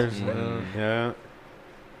corners. Yeah.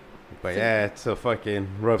 But yeah, it's a fucking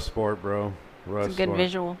rough sport, bro. It's a good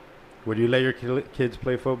visual. Would you let your kids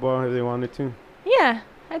play football if they wanted to? Yeah,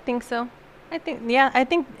 I think so. I think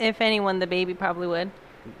if anyone, the baby probably would.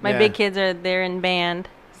 My big kids they're in band,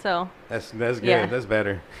 so. That's good. Yeah. That's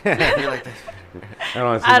better. I don't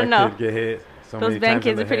want to see my kid get hit so Those band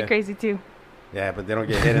kids are pretty crazy too. Yeah, but they don't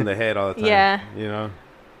get hit in the head all the time. Yeah. Yeah.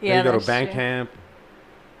 Then you go to band camp.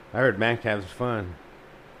 I heard band camp's fun.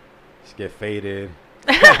 Just get faded.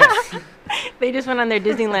 They just went on their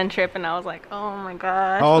Disneyland trip, and I was like, oh my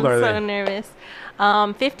gosh. How old are they? I'm so nervous.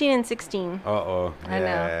 15 and 16. Uh-oh. I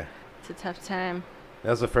know. It's a tough time. That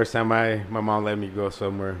was the first time my mom let me go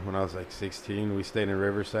somewhere when I was like 16. We stayed in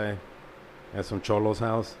Riverside at some cholo's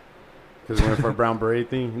house because we went for a brown beret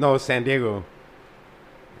thing. No, it was San Diego.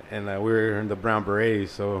 And we were in the brown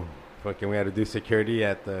berets, so fucking we had to do security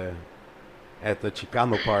at the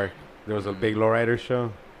Chicano Park. There was a big lowrider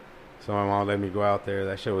show. So my mom let me go out there.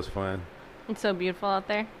 That shit was fun. It's so beautiful out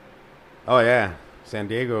there. Oh, yeah. San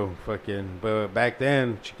Diego, fucking. But back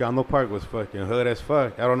then, Chicano Park was fucking hood as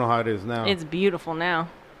fuck. I don't know how it is now. It's beautiful now.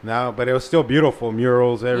 No, but it was still beautiful.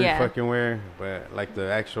 Murals every fucking where. But like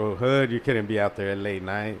the actual hood, you couldn't be out there at late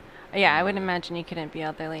night. Yeah, I would imagine you couldn't be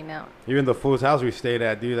out there late night. Even the fool's house we stayed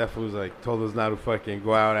at, dude, that fool's like told us not to fucking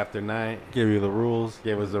go out after night. Gave you the rules.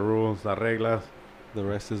 Gave us the rules, las reglas. The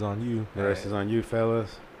rest is on you. The rest is on you,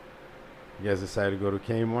 fellas. You guys decide to go to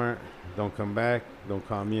Kmart. Don't come back. Don't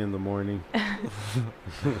call me in the morning.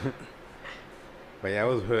 But yeah, it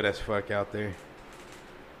was hood as fuck out there.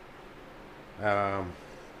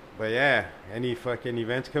 But yeah, any fucking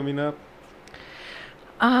events coming up?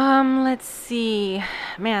 Let's see.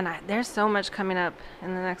 Man, there's so much coming up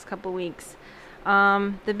in the next couple weeks.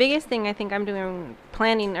 The biggest thing I think I'm doing,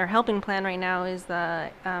 planning or helping plan right now is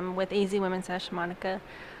with AZ Women / Monica.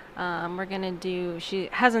 We're going to do, she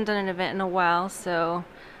hasn't done an event in a while, so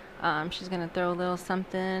she's going to throw a little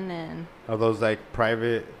something. And are those like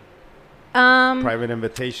private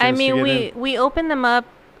invitations? I mean, we open them up.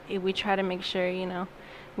 We try to make sure,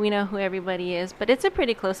 we know who everybody is, but it's a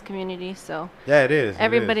pretty close community, so yeah, it is.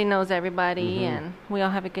 Everybody knows everybody, and we all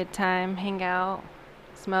have a good time, hang out,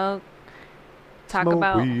 smoke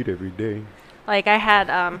about weed every day. Like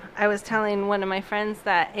I was telling one of my friends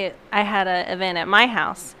that I had an event at my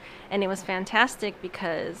house, and it was fantastic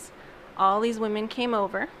because all these women came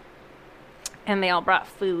over, and they all brought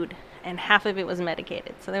food. And half of it was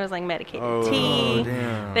medicated. So there was like medicated tea.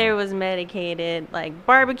 Damn. There was medicated like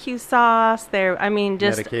barbecue sauce. Just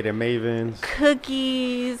medicated Mavens,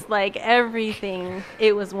 cookies, like everything.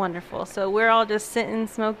 It was wonderful. So we're all just sitting,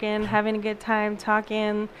 smoking, having a good time,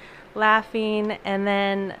 talking, laughing. And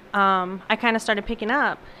then I kind of started picking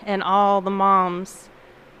up, and all the moms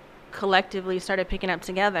collectively started picking up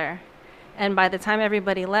together. And by the time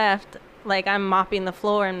everybody left, like I'm mopping the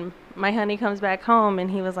floor, and my honey comes back home, and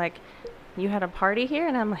he was like, "You had a party here?"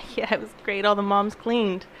 And I'm like, "Yeah, it was great. All the moms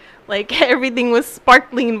cleaned. Like everything was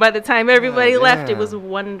sparkling by the time everybody left. It was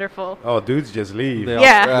wonderful." Oh, dudes just leave. They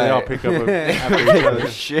all pick up after each other.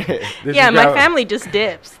 Shit. My family just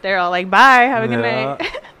dips. They're all like, "Bye, have a good night."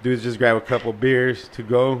 Dudes just grab a couple beers to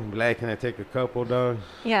go. Like, can I take a couple, dog?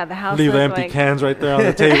 Yeah, the house. Leave empty cans right there on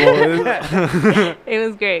the table. It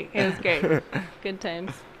was great. Good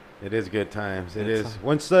times. It is good times. It is.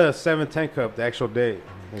 When's the 710 Cup, the actual date?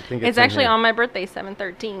 I think it's actually on my birthday,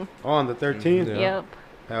 7/13. Oh, on the 13th? Yeah. Yep.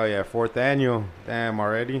 Hell yeah, 4th annual. Damn,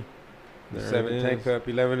 already. The 710 Cup,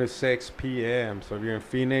 11 to 6 p.m. So if you're in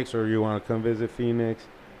Phoenix or you want to come visit Phoenix,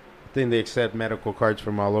 I think they accept medical cards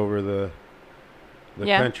from all over the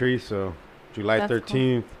country. So July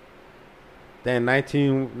 13th. Cool. Then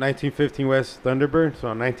 1915 West Thunderbird. So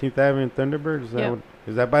on 19th Avenue Thunderbird.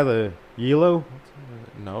 Is that by the Yilo?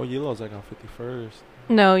 No, Yilo's like on 51st.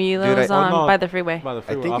 No, Yilo's by the freeway. By the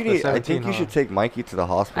freeway. I think you should take Mikey to the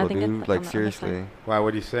hospital, dude. Like, seriously. Why?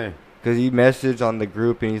 What did he say? Because he messaged on the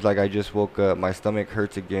group, and he's like, "I just woke up. My stomach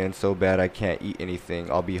hurts again so bad I can't eat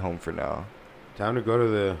anything. I'll be home for now." Time to go to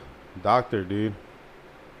the doctor, dude.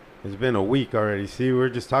 It's been a week already. See, we're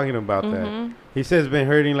just talking about that. He says it's been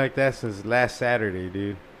hurting like that since last Saturday,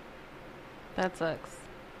 dude. That sucks.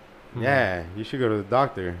 Yeah, you should go to the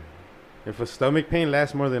doctor. If a stomach pain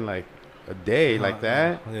lasts more than like a day like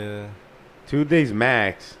that, 2 days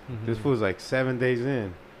max. This fool's like 7 days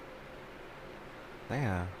in.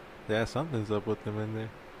 Damn. Yeah, something's up with him in there.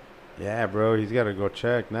 Yeah, bro, he's got to go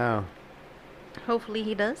check now. Hopefully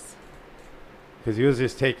he does. Because he was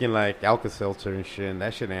just taking like Alka-Seltzer and shit, and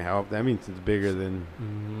that shit ain't help. That means it's bigger than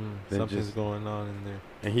something's going on in there.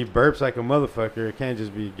 And he burps like a motherfucker. It can't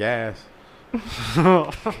just be gas. That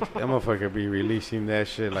motherfucker be releasing that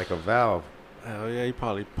shit like a valve. Oh yeah, he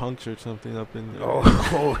probably punctured something up in there.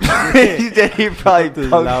 Oh shit. He probably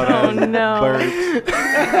punctured. Oh no.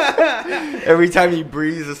 Every time he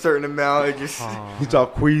breathes a certain amount, it just he's all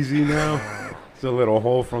queasy now. It's a little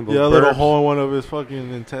hole from those burps. A little hole in one of his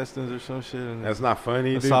fucking intestines or some shit. And that's not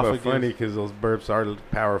funny, dude, but funny because those burps are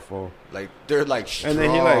powerful. Like, they're like strong. And then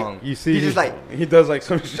he like, you see, he does like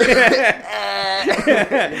some shit. He's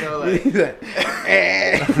like,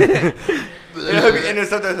 and then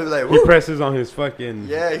sometimes he's like, he presses on his fucking.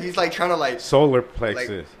 Yeah, he's like trying to like solar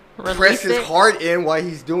plexus. Like, press his heart in while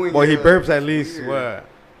he's doing. Well, he burps at least what?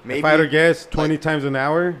 Maybe if I had to guess, 20 times an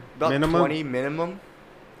hour minimum. 20 minimum.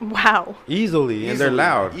 Wow. Easily, and they're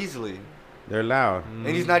loud. Easily. They're loud. And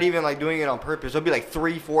he's not even like doing it on purpose. It'll be like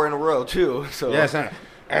 3-4 in a row too. So yeah, it's not.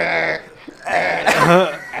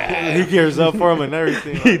 He gears up for him and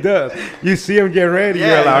everything. He does. You see him get ready. Yeah,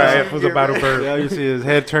 you're like, all right, it was about to burp. Yeah, you see his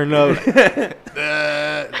head turn up.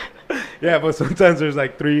 Yeah, but sometimes there's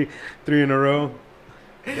like three in a row.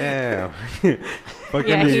 Damn. Yeah,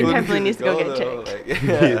 he definitely needs to go get checked. Like, he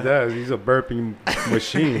does. He's a burping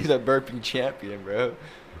machine. He's a burping champion, bro.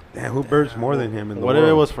 Damn, who burps more than him in the world? Whatever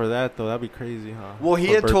it was for that, though, that'd be crazy, huh? Well, he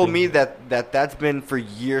had told me that's been for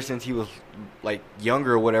years since he was, like,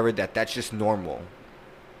 younger or whatever, that's just normal,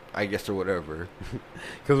 I guess, or whatever.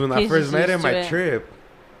 Because when I first met him, I tripped.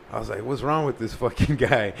 I was like, what's wrong with this fucking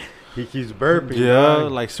guy? He keeps burping. Yeah,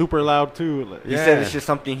 like, super loud, too. Like, he said it's just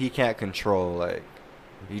something he can't control, like,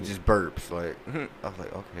 he just burps, like, I was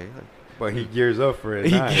like, okay. Like, but he gears up for it.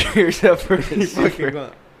 He gears up for it. He gives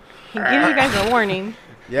you guys a warning.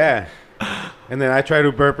 Yeah. And then I try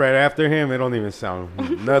to burp right after him. It don't even sound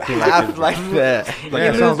nothing like it. Like that.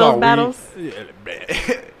 Like you lose those battles?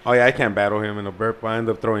 Oh, yeah, I can't battle him in a burp. I end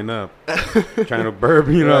up throwing up. Trying to burp,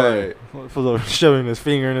 you know. Right. Shoving his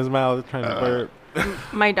finger in his mouth, trying to burp.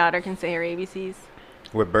 My daughter can say her ABCs.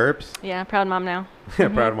 With burps? Yeah, proud mom now.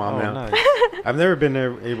 Proud mom now. Nice. I've never been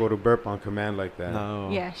able to burp on command like that. No.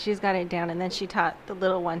 Yeah, she's got it down, and then she taught the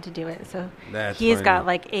little one to do it. So he's funny. Got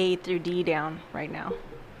like A through D down right now.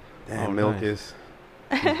 Damn, Milkus.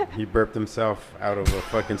 He burped himself out of a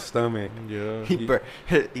fucking stomach. Yeah.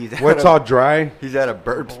 What's all dry? He's out of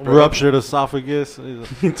burps, bro. Ruptured esophagus.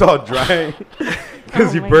 It's all dry.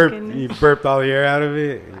 Because he burped all the air out of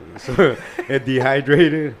it. So it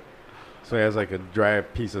dehydrated. So he has like a dry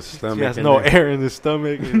piece of stomach. He has no air in his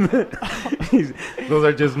stomach. Those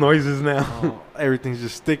are just noises now. Everything's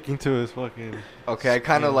just sticking to his fucking. Okay, I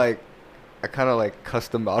kind of like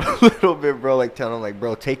cussed him out a little bit, bro. Like telling him, like,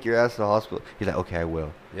 bro, take your ass to the hospital. He's like, okay, I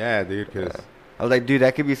will. Yeah, dude. Cause I was like, dude,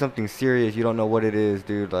 that could be something serious. You don't know what it is,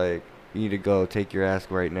 dude. Like, you need to go take your ass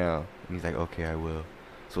right now. And he's like, okay, I will.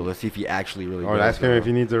 So let's see if he actually really. Or ask him if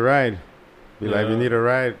he needs a ride. Be like, you need a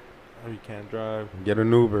ride. Oh, you can't drive. Get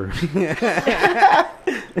an Uber.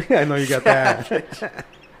 I know you got that.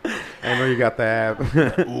 I know you got the app.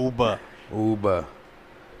 Uber.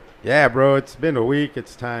 Yeah, bro. It's been a week.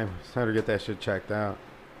 It's time. It's time to get that shit checked out.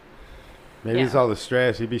 Maybe it's all the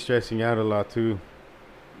stress. He'd be stressing out a lot too.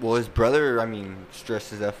 Well, his brother, I mean,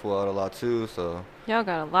 stresses that fool out a lot too. So y'all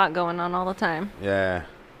got a lot going on all the time. Yeah,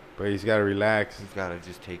 but he's got to relax. He's got to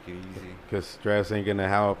just take it easy. Because stress ain't gonna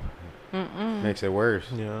help. Makes it worse.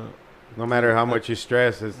 Yeah. No matter how much you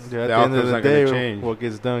stress, the outcome's not going to change. What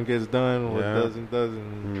gets done gets done. What doesn't.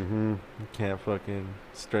 Mm-hmm. You can't fucking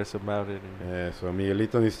stress about it. Yeah, so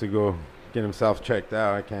Miguelito needs to go get himself checked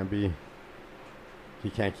out. He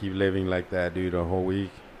can't keep living like that, dude, a whole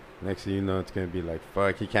week. Next thing you know, it's going to be like,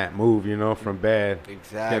 fuck, he can't move, from bed.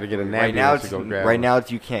 Exactly. Got to get an ambulance to go grab him. Right now,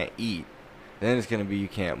 it's you can't eat. Then it's going to be you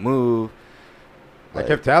can't move. I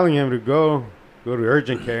kept telling him to go to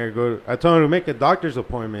urgent care. I told him to make a doctor's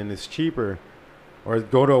appointment. It's cheaper. Or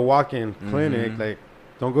go to a walk-in clinic. Like,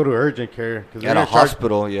 don't go to urgent care. Cause at a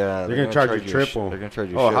hospital, they're going to charge you triple. They're going to charge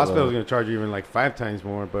you a hospital's going to charge you even like 5 times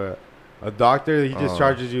more. But a doctor, he just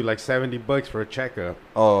charges you like $70 for a checkup.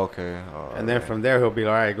 Oh, okay. And then from there, he'll be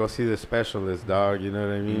like, all right, go see the specialist, dog. You know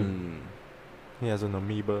what I mean? He has an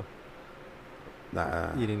amoeba.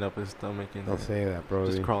 Nah. Eating up his stomach. And don't say that, bro.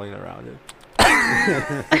 Just crawling around it.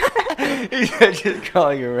 He's just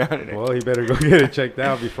crawling around it. Well, he better go get it checked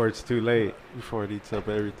out before it's too late. Before it eats up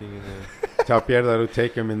everything in there. Tell Pierre that we'll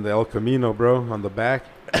take him in the El Camino, bro, on the back.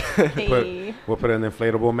 Hey. We'll put an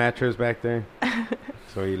inflatable mattress back there.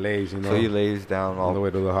 So he lays, So he lays down all the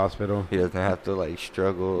way to the hospital. He doesn't have to, like,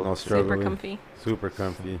 struggle. No struggling. Super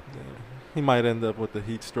comfy. Yeah. He might end up with a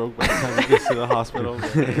heat stroke by the time he gets to the hospital.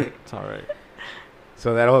 But it's all right.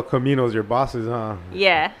 So that El Camino's your boss's, huh?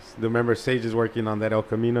 Yeah. Remember Sage is working on that El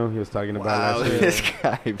Camino he was talking about last year? This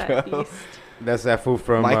guy, bro. That's that fool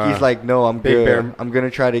from Mikey's like, no, I'm Big good. Bear. I'm going to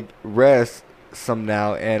try to rest some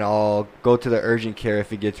now, and I'll go to the urgent care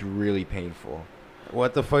if it gets really painful.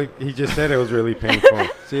 What the fuck? He just said it was really painful.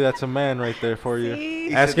 See, that's a man right there for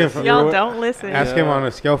you. Ask him. Y'all don't listen. Ask him on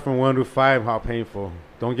a scale from 1 to 5 how painful.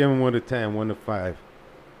 Don't give him 1 to 10, 1 to 5.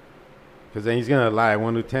 Because then he's going to lie.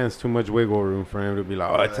 1 to 10 is too much wiggle room for him to be like,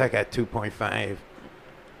 oh, it's like at 2.5.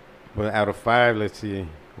 But out of 5, let's see.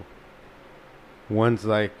 1's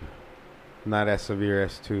like not as severe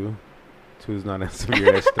as 2. 2's not as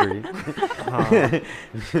severe as 3.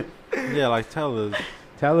 Yeah, like tell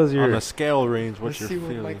us your... On a scale range what Let's you're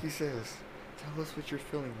feeling. Let's see what Mikey says. Tell us what you're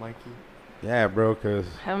feeling, Mikey. Yeah, bro, because...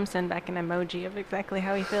 Have him send back an emoji of exactly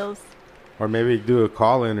how he feels. Or maybe do a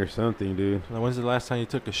call-in or something, dude. Now, when's the last time you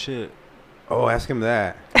took a shit? Oh, ask him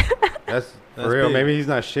that. That's for real. Big. Maybe he's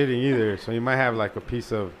not shitting either. So he might have like a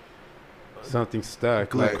piece of something stuck.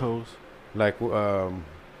 Glucose. Like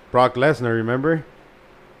Brock Lesnar, remember?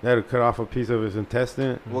 They had to cut off a piece of his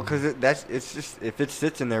intestine. Well, because it's just, if it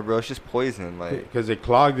sits in there, bro, it's just poison. Like, because it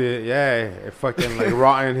clogged it. Yeah, it fucking like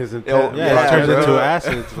rotted his intestine. It turns into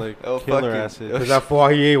acid. It's like killer acid. Because that all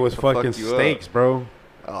he ate was fucking steaks, bro.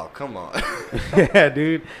 Oh, come on. Yeah,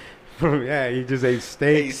 dude. Yeah, he just ate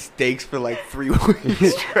steaks. Ate steaks for like 3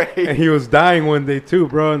 weeks straight. And he was dying one day too,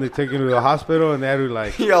 bro. And they took him to the hospital, and they had to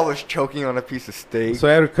like... He always choking on a piece of steak. So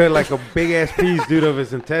they had to cut like a big-ass piece, dude, of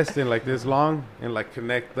his intestine, like this long, and like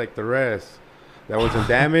connect like the rest. That wasn't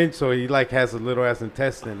damaged, so he like has a little-ass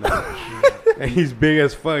intestine now. And he's big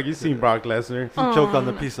as fuck. You seen Brock Lesnar. He choked on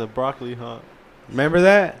the piece of broccoli, huh? Remember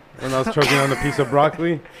that? When I was choking on a piece of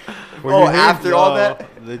broccoli? After all that?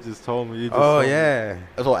 They just told me. Yeah.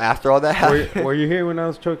 So after all that happened? Were you here when I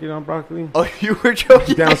was choking on broccoli? Oh, you were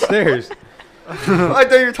choking? Downstairs. I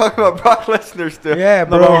thought you were talking about Brock Lesnar still. Yeah,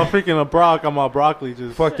 bro. No, I'm thinking of Brock. I'm on broccoli,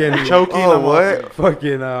 just fucking choking. Oh, what?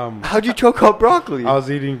 Fucking How'd you choke up broccoli? I was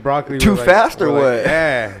eating broccoli. Too fast or what?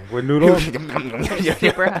 Yeah, with noodles.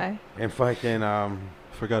 Super high. And fucking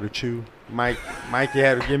forgot to chew. Mikey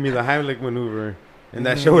had to give me the Heimlich maneuver, and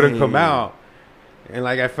that shit wouldn't come out. And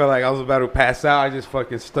like I felt like I was about to pass out. I just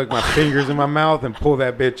fucking stuck my fingers in my mouth and pulled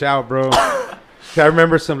that bitch out, bro. I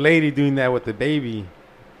remember some lady doing that with the baby.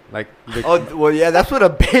 Like, oh, well, yeah, that's what a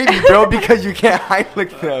baby, bro, because you can't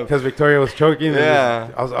Heimlich them. Because Victoria was choking. Yeah.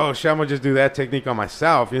 I was, oh, shit, I'm going to just do that technique on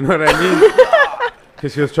myself. You know what I mean?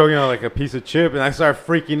 Because she was choking on, like, a piece of chip. And I started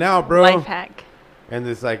freaking out, bro. Life hack. And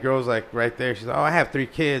this, like, girl's, like, right there. She's like, oh, I have 3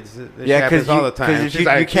 kids. This yeah, happens all the time. Because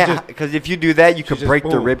you can't, because if you do that, you could break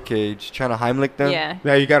the rib cage trying to Heimlich them. Yeah.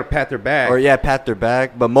 Yeah, you got to pat their back. Or, yeah, pat their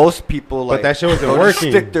back. But most people, like, but that shit wasn't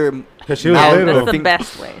working. Stick their because she was little. That's the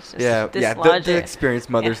best way. Yeah, the experienced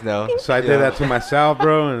mothers know. So I did that to myself,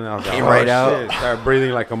 bro, and I was like, came right out. Shit. Started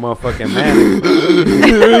breathing like a motherfucking man.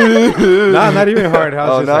 Nah, not even hard. I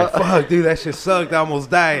was just like, fuck, dude, that shit sucked. I almost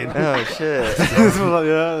died. Oh, shit.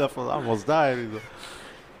 Yeah, that fool almost died.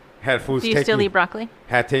 Had foods. Do you still eat broccoli?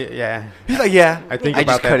 Yeah. He's like, yeah. I think I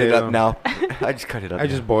about just cut it that up now. I just cut it up. I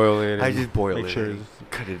just boil it. I just boil it. Make sure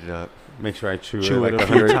cut it up. Make sure I chew it it like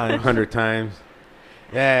 100 times.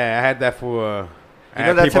 Yeah, I had that for. You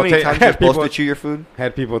know that's how many times you're supposed to chew your food?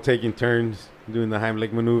 Had people taking turns doing the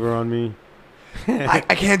Heimlich maneuver on me. I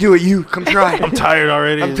can't do it. You come try. I'm tired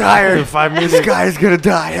already. I'm tired. In 5 minutes. This guy's gonna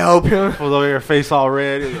die. Help him. Pulls over your face all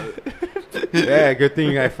red. Yeah, good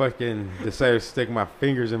thing I fucking decided to stick my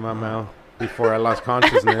fingers in my mouth before I lost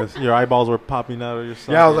consciousness. Your eyeballs were popping out of your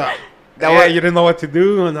stomach. Yeah, I was like, you didn't know what to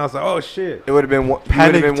do, and I was like, oh shit. It would have been one of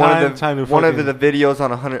the videos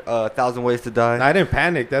on 1,000 Ways to Die. No, I didn't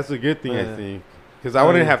panic. That's a good thing, I think, because I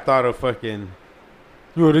wouldn't have thought of fucking.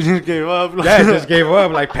 You would have just gave up. Yeah, I just gave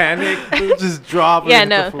up. Like panic, just drop. Yeah,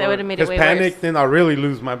 no, that would have made it way panic, worse. Then I'll really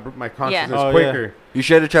lose my consciousness quicker. Yeah. You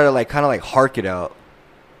should have tried to kind of hark it out.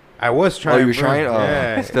 I was trying. Oh, you were trying? Oh,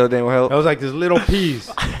 yeah. Still didn't help. It was like this little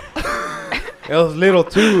piece. It was little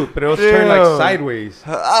too, but it was turned like sideways.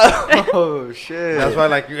 Oh shit! That's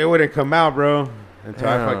why it wouldn't come out, bro, until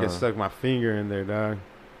I fucking stuck my finger in there, dog.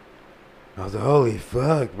 I was like, holy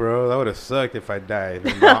fuck, bro, that would have sucked if I died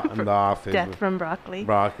in the office. Death from broccoli.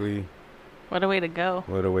 Broccoli. What a way to go.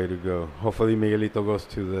 What a way to go. Hopefully Miguelito goes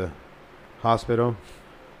to the hospital.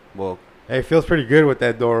 Well, hey, it feels pretty good with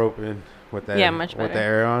that door open. With that, much better. With the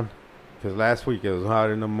air on. Because last week it was hot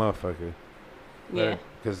in the motherfucker. Yeah.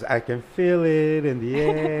 Because I can feel it in the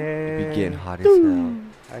air. It be getting hot as hell.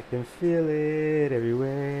 I can feel it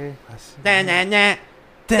everywhere. Da-na-na.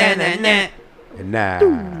 Da-na-na. And now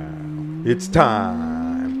it's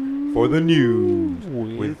time for the news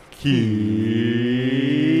with King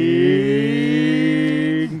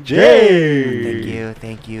J.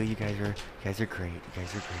 Thank you. You guys are great.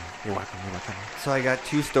 You're welcome. So I got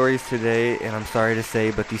 2 stories today, and I'm sorry to say,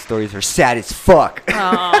 but these stories are sad as fuck.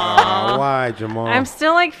 Why, Jamal? I'm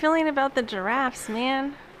still feeling about the giraffes,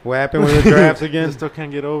 man. What happened with the giraffes again? I still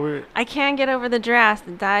can't get over it. I can't get over the giraffes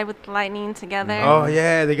that died with lightning together. Oh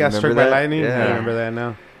yeah, they got struck by lightning. Yeah. I remember that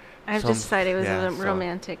now. I've just decided it was a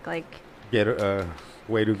romantic, get a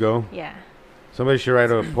way to go. Yeah. Somebody should write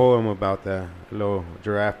a poem about that. A little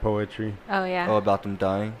giraffe poetry. Oh yeah. Oh, about them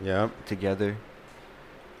dying. Yep. Together.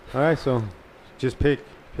 All right, so just pick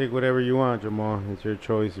whatever you want, Jamal. It's your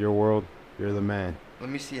choice, your world. You're the man. Let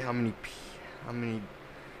me see how many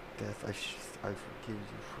deaths I've forgiven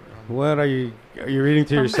you for. What are you reading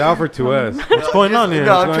to yourself or to us? What's going on here?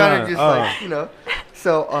 No, I'm trying to just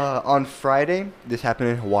So on Friday, this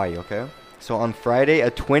happened in Hawaii. Okay. So on Friday, a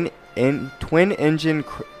twin-engine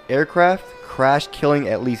aircraft crashed, killing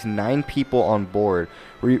at least 9 people on board.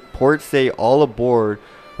 Reports say all aboard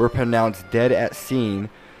were pronounced dead at scene.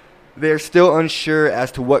 They're still unsure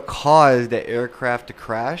as to what caused the aircraft to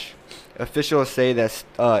crash. Officials say that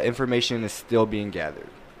information is still being gathered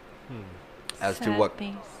as to what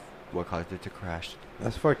caused it to crash.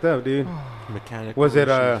 That's fucked up, dude. Mechanical. Was it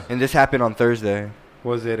And this happened on Thursday.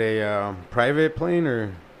 Was it a private plane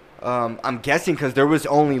or? I'm guessing because there was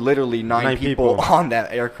only literally 9 people on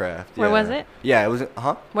that aircraft. Where was it? Yeah, it was.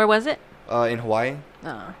 Where was it? In Hawaii.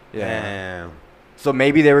 Oh. Yeah. Damn. So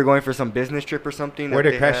maybe they were going for some business trip or something. Where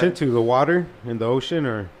did it crash into? The water in the ocean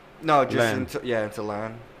or? No, just land? into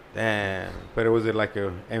land. Damn. But was it like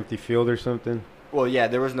a empty field or something? Well, yeah,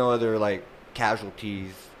 there was no other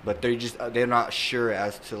casualties, but they're not sure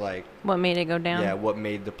as to what made it go down. Yeah, what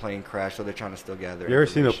made the plane crash? So they're trying to still gather. You ever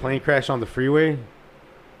seen a plane crash on the freeway?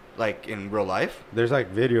 Like in real life? There's like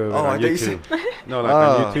video of it on YouTube. No, like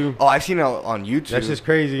on YouTube. Oh, I've seen it on YouTube. That's just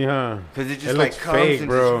crazy, huh? Because it just looks comes fake, and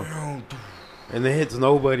bro. just, and it hits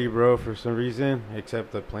nobody, bro, for some reason,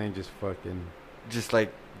 except the plane just fucking... Just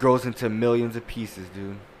like goes into millions of pieces,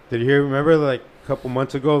 dude. Did you remember like a couple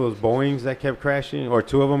months ago those Boeings that kept crashing, or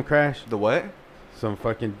 2 of them crashed? The what? Some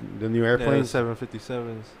fucking the new airplanes. Yeah, the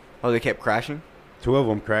 757s. Oh, they kept crashing. 2 of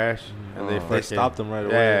them crashed, and they stopped them right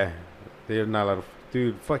away. Yeah, they're not allowed to.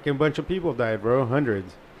 Dude, fucking bunch of people died, bro.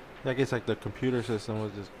 Hundreds. I guess like the computer system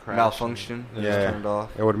was just crashed. Malfunction. Yeah, turned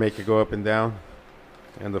off. It would make it go up and down,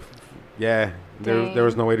 and there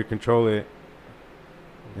was no way to control it.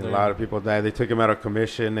 And a lot of people died. They took him out of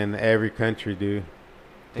commission in every country, dude.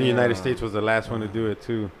 The United States was the last one to do it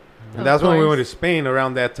too. And that's when we went to Spain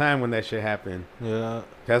around that time when that shit happened. Yeah.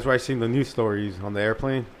 That's where I seen the news stories on the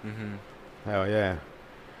airplane. Mm-hmm. Hell yeah.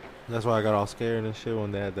 That's why I got all scared and shit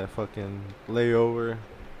when they had that fucking layover.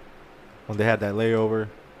 When they had that layover.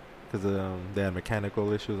 Because they had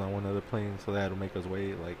mechanical issues on one of the planes. So they had to make us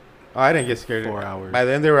wait like... Oh, I didn't get scared. 4 hours. By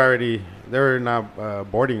then they were not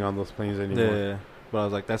boarding on those planes anymore. Yeah. But I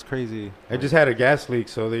was like, that's crazy. They just had a gas leak,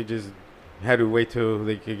 so they just had to wait till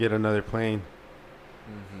they could get another plane.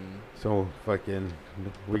 Mm-hmm. So fucking,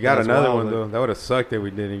 we got another one though. That would have sucked that we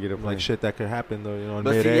didn't get a plane. Like shit that could happen though, you know. In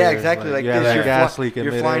but mid-air, yeah, exactly. Like this, you're gas leak in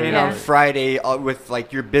you're mid-air. flying in on Friday with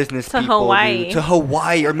like your business to people Hawaii. Dude, to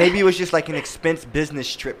Hawaii, or maybe it was just like an expense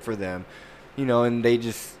business trip for them, you know. And they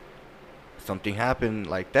just something happened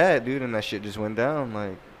like that, dude, and that shit just went down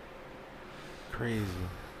like crazy.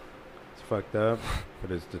 It's fucked up, but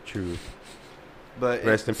it's the truth. But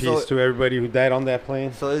rest in peace to everybody who died on that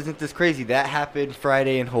plane. So isn't this crazy? That happened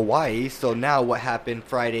Friday in Hawaii. So now what happened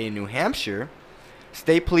Friday in New Hampshire?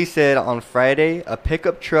 State police said on Friday a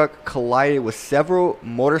pickup truck collided with several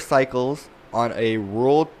motorcycles on a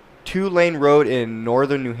rural 2-lane road in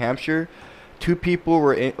northern New Hampshire. 2 people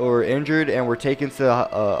were injured and were taken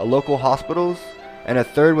to local hospitals, and a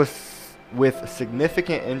third with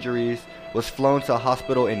significant injuries was flown to a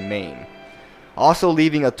hospital in Maine. Also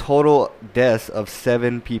leaving a total deaths of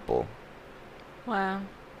 7 people. Wow.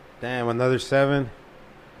 Damn, another 7.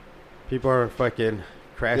 People are fucking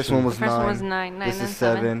crashing. This one was 9. First one was 9. This is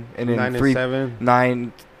 7. And then 9 3, and 7.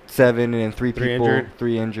 9, 7, and then 3 people. Injured.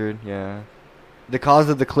 3 injured, yeah. The cause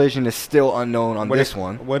of the collision is still unknown on this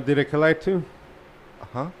one. What did it collide to?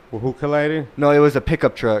 Huh? Well, who collided? No, it was a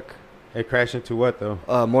pickup truck. It crashed into what, though?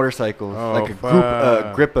 Motorcycles. Oh, like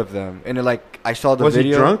a grip of them. And I saw the video. Was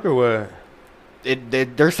he drunk or what?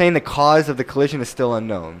 They're saying the cause of the collision is still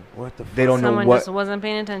unknown. What the fuck? They don't know what. Someone just wasn't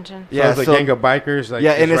paying attention. So it's a gang of bikers? Like,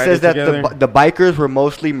 yeah, and it says that the bikers were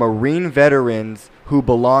mostly Marine veterans who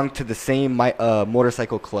belonged to the same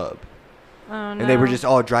motorcycle club. Oh, no. And they were just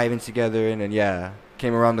all driving together, and then,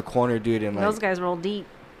 came around the corner, dude. And those guys roll deep.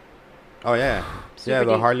 Oh, yeah. Super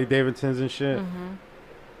the deep. Harley Davidsons and shit.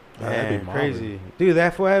 Mm-hmm. Man, crazy. Dude,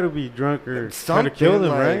 that fool had to be drunk or trying to kill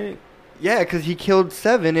them, right? Yeah, because he killed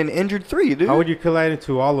 7 and injured 3, dude. How would you collide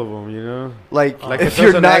into all of them, you know? Like if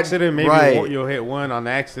you're an accident, maybe you'll hit one on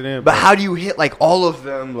accident. But how do you hit, like, all of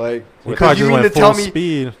them? Like, he probably just went full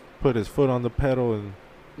speed, put his foot on the pedal, and...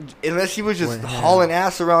 Unless he was just hauling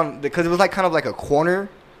ass around, because it was, like, kind of like a corner.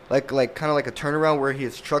 Like kind of like a turnaround where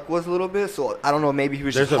his truck was a little bit. So, I don't know, maybe he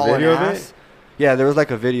was just hauling ass. Of it? Yeah, there was,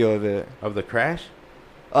 like, a video of it. Of the crash?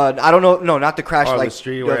 I don't know. No, not the crash. Like the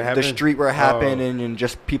street where it happened. The street where it happened, and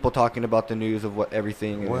just people talking about the news of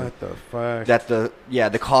everything. What the fuck? That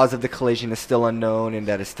the cause of the collision is still unknown, and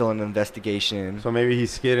that it's still an investigation. So maybe he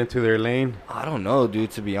skid into their lane. I don't know,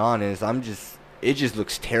 dude. To be honest, it just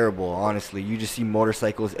looks terrible. Honestly, you just see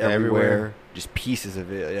motorcycles everywhere. Just pieces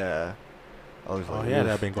of it. Yeah. I was like,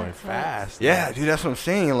 they've been going fast. Yeah, dude. That's what I'm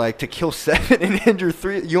saying. Like, to kill 7 and injure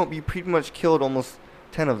 3, you won't be pretty much killed almost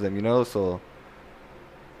 10 of them. You know, so.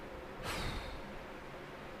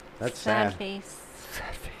 That's sad.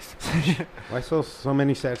 Sad face. Why so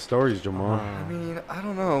many sad stories, Jamal? I mean, I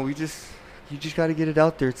don't know. You just got to get it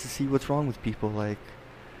out there to see what's wrong with people. Like,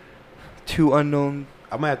 2 unknown.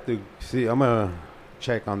 I'm gonna have to see. I'm gonna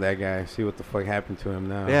check on that guy. See what the fuck happened to him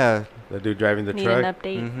now. Yeah. The dude driving the Need truck. an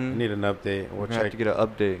update. Mm-hmm. Need an update. We'll have to get an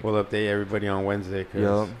update. We'll update everybody on Wednesday.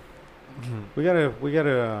 Yep. We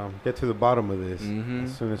gotta get to the bottom of this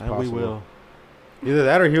as soon as possible. We will. Either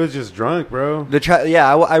that or he was just drunk, bro.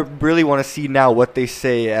 I really want to see now what they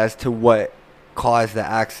say as to what caused the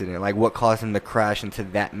accident. Like, what caused him to crash into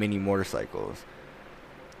that many motorcycles.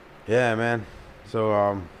 Yeah, man.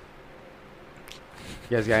 So,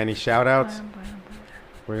 you guys got any shout-outs?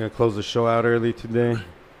 We're going to close the show out early today.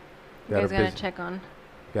 You guys gotta check on.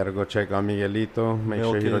 Gotta go check on Miguelito. Make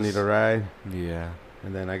sure he don't need a ride. Yeah.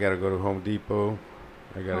 And then I gotta go to Home Depot.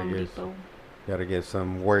 I gotta get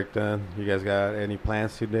some work done. You guys got any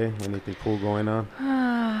plans today? Anything cool going on?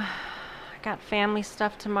 I got family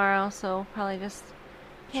stuff tomorrow, so probably just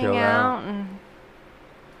hang out and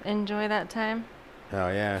enjoy that time. Oh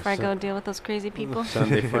yeah. Before I go deal with those crazy people.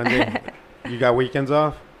 Sunday fun day. You got weekends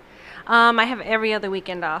off? I have every other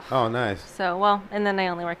weekend off. Oh, nice. So, and then I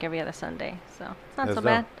only work every other Sunday, so it's not so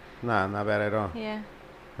bad. Nah, not bad at all. Yeah.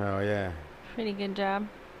 Oh, yeah. Pretty good job.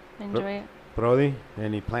 Enjoy it. Brody,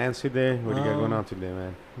 any plans today? What do you got going on today,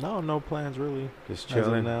 man? No plans really. Just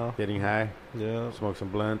chilling now, getting high. Yeah. Smoke some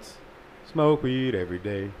blunts. Smoke weed every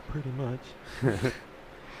day. Pretty much.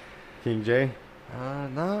 King J?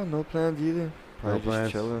 No plans either. Probably no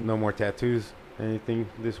plans. Chilling. No more tattoos? Anything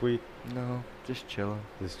this week? No, just chilling.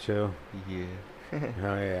 Just chill? Yeah.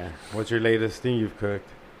 Oh, yeah. What's your latest thing you've cooked?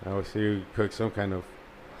 I always see you cook some kind of...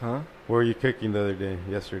 Huh? What were you cooking the other day,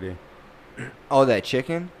 yesterday? Oh, that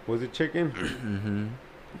chicken? Was it chicken? Mm-hmm.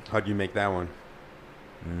 How'd you make that one?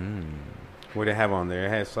 What did it have on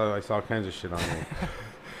there? I saw all kinds of shit on there.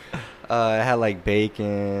 It had like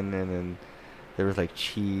bacon, and then there was like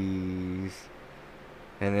cheese,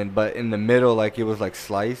 and then but in the middle, like it was like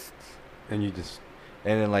sliced. And you just...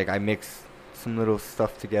 And then like I mixed some little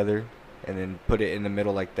stuff together, and then put it in the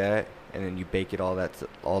middle like that, and then you bake it all that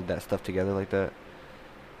stuff together like that.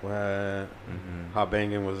 What? Mm-hmm. How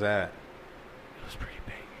banging was that? It was pretty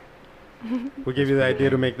banging. What gave you the idea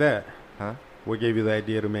to make that? Huh? What gave you the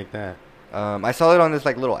idea to make that? I saw it on this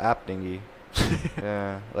like little app thingy.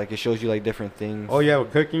 Yeah, like it shows you like different things. Oh, yeah, a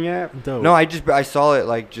cooking app? Dope. No, I saw it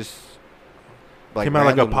like just like came out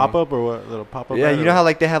randomly. Like a pop-up or what? Little pop-up? Yeah, you know how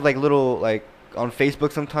like they have like little like on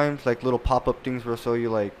Facebook sometimes like little pop-up things where show you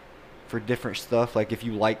like for different stuff, like if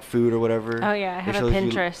you like food or whatever. Oh yeah, I have a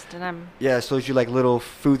Pinterest and I'm... Yeah, it shows you like little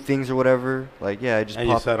food things or whatever. Like, yeah, I just and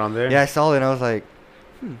you saw it on there? Yeah, I saw it and I was like,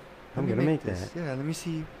 I'm going to make this. Yeah, let me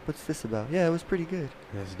see what's this about. Yeah, it was pretty good.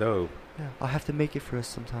 That's dope. Yeah, I'll have to make it for us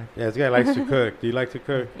sometime. Yeah, this guy likes to cook. Do you like to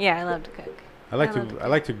cook? Yeah, I love to cook. I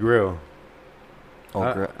like to grill.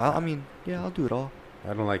 Oh, I mean, yeah, I'll do it all.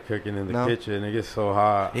 I don't like cooking in the kitchen. It gets so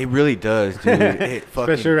hot. It really does, dude. It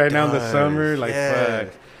especially right now in the summer. Like, fuck.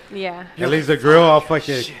 Yeah. At least the grill, I'll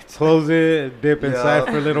fucking close it, dip inside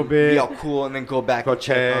for a little bit. Be all cool, and then go back and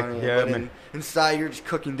check on it. Yeah, but inside, you're just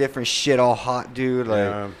cooking different shit all hot, dude.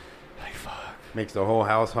 Like fuck. Makes the whole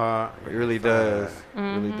house hot. It really does. Mm-hmm.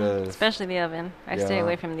 It really does. Especially the oven. I stay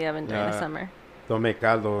away from the oven during the summer. Don't make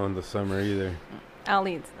caldo in the summer either. I'll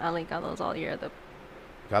eat caldos all year.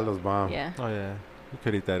 Caldo's bomb. Yeah. Oh, yeah. You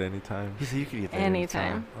could eat that anytime. He said you could eat that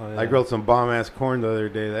anytime. Oh, yeah. I grilled some bomb-ass corn the other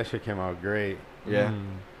day. That shit came out great. Yeah.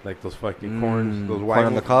 Like those fucking corns. Those white corn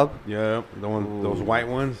on the cob? Yeah. Those white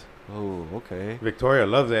ones. Oh, okay. Victoria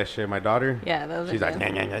loves that shit. My daughter. Yeah, those she's are like,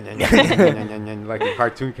 like a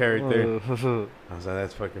cartoon character. I was like,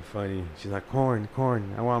 that's fucking funny. She's like, corn.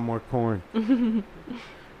 I want more corn.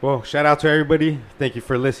 Well, shout out to everybody. Thank you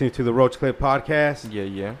for listening to the Roach Clip Podcast.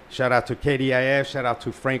 Yeah. Shout out to KDIF. Shout out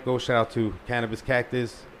to Franco. Shout out to Cannabis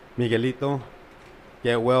Cactus. Miguelito.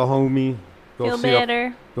 Get well, homie. Feel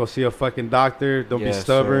better. Go see a fucking doctor. Don't be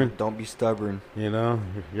stubborn. Sir. Don't be stubborn. You know,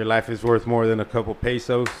 your life is worth more than a couple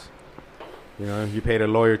pesos. You know, you paid a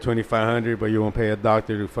lawyer $2,500, but you won't pay a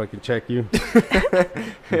doctor to fucking check you.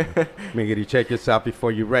 Make it you check yourself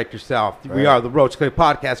before you wreck yourself. Right. We are the Roach Clip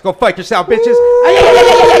Podcast. Go fight yourself, bitches.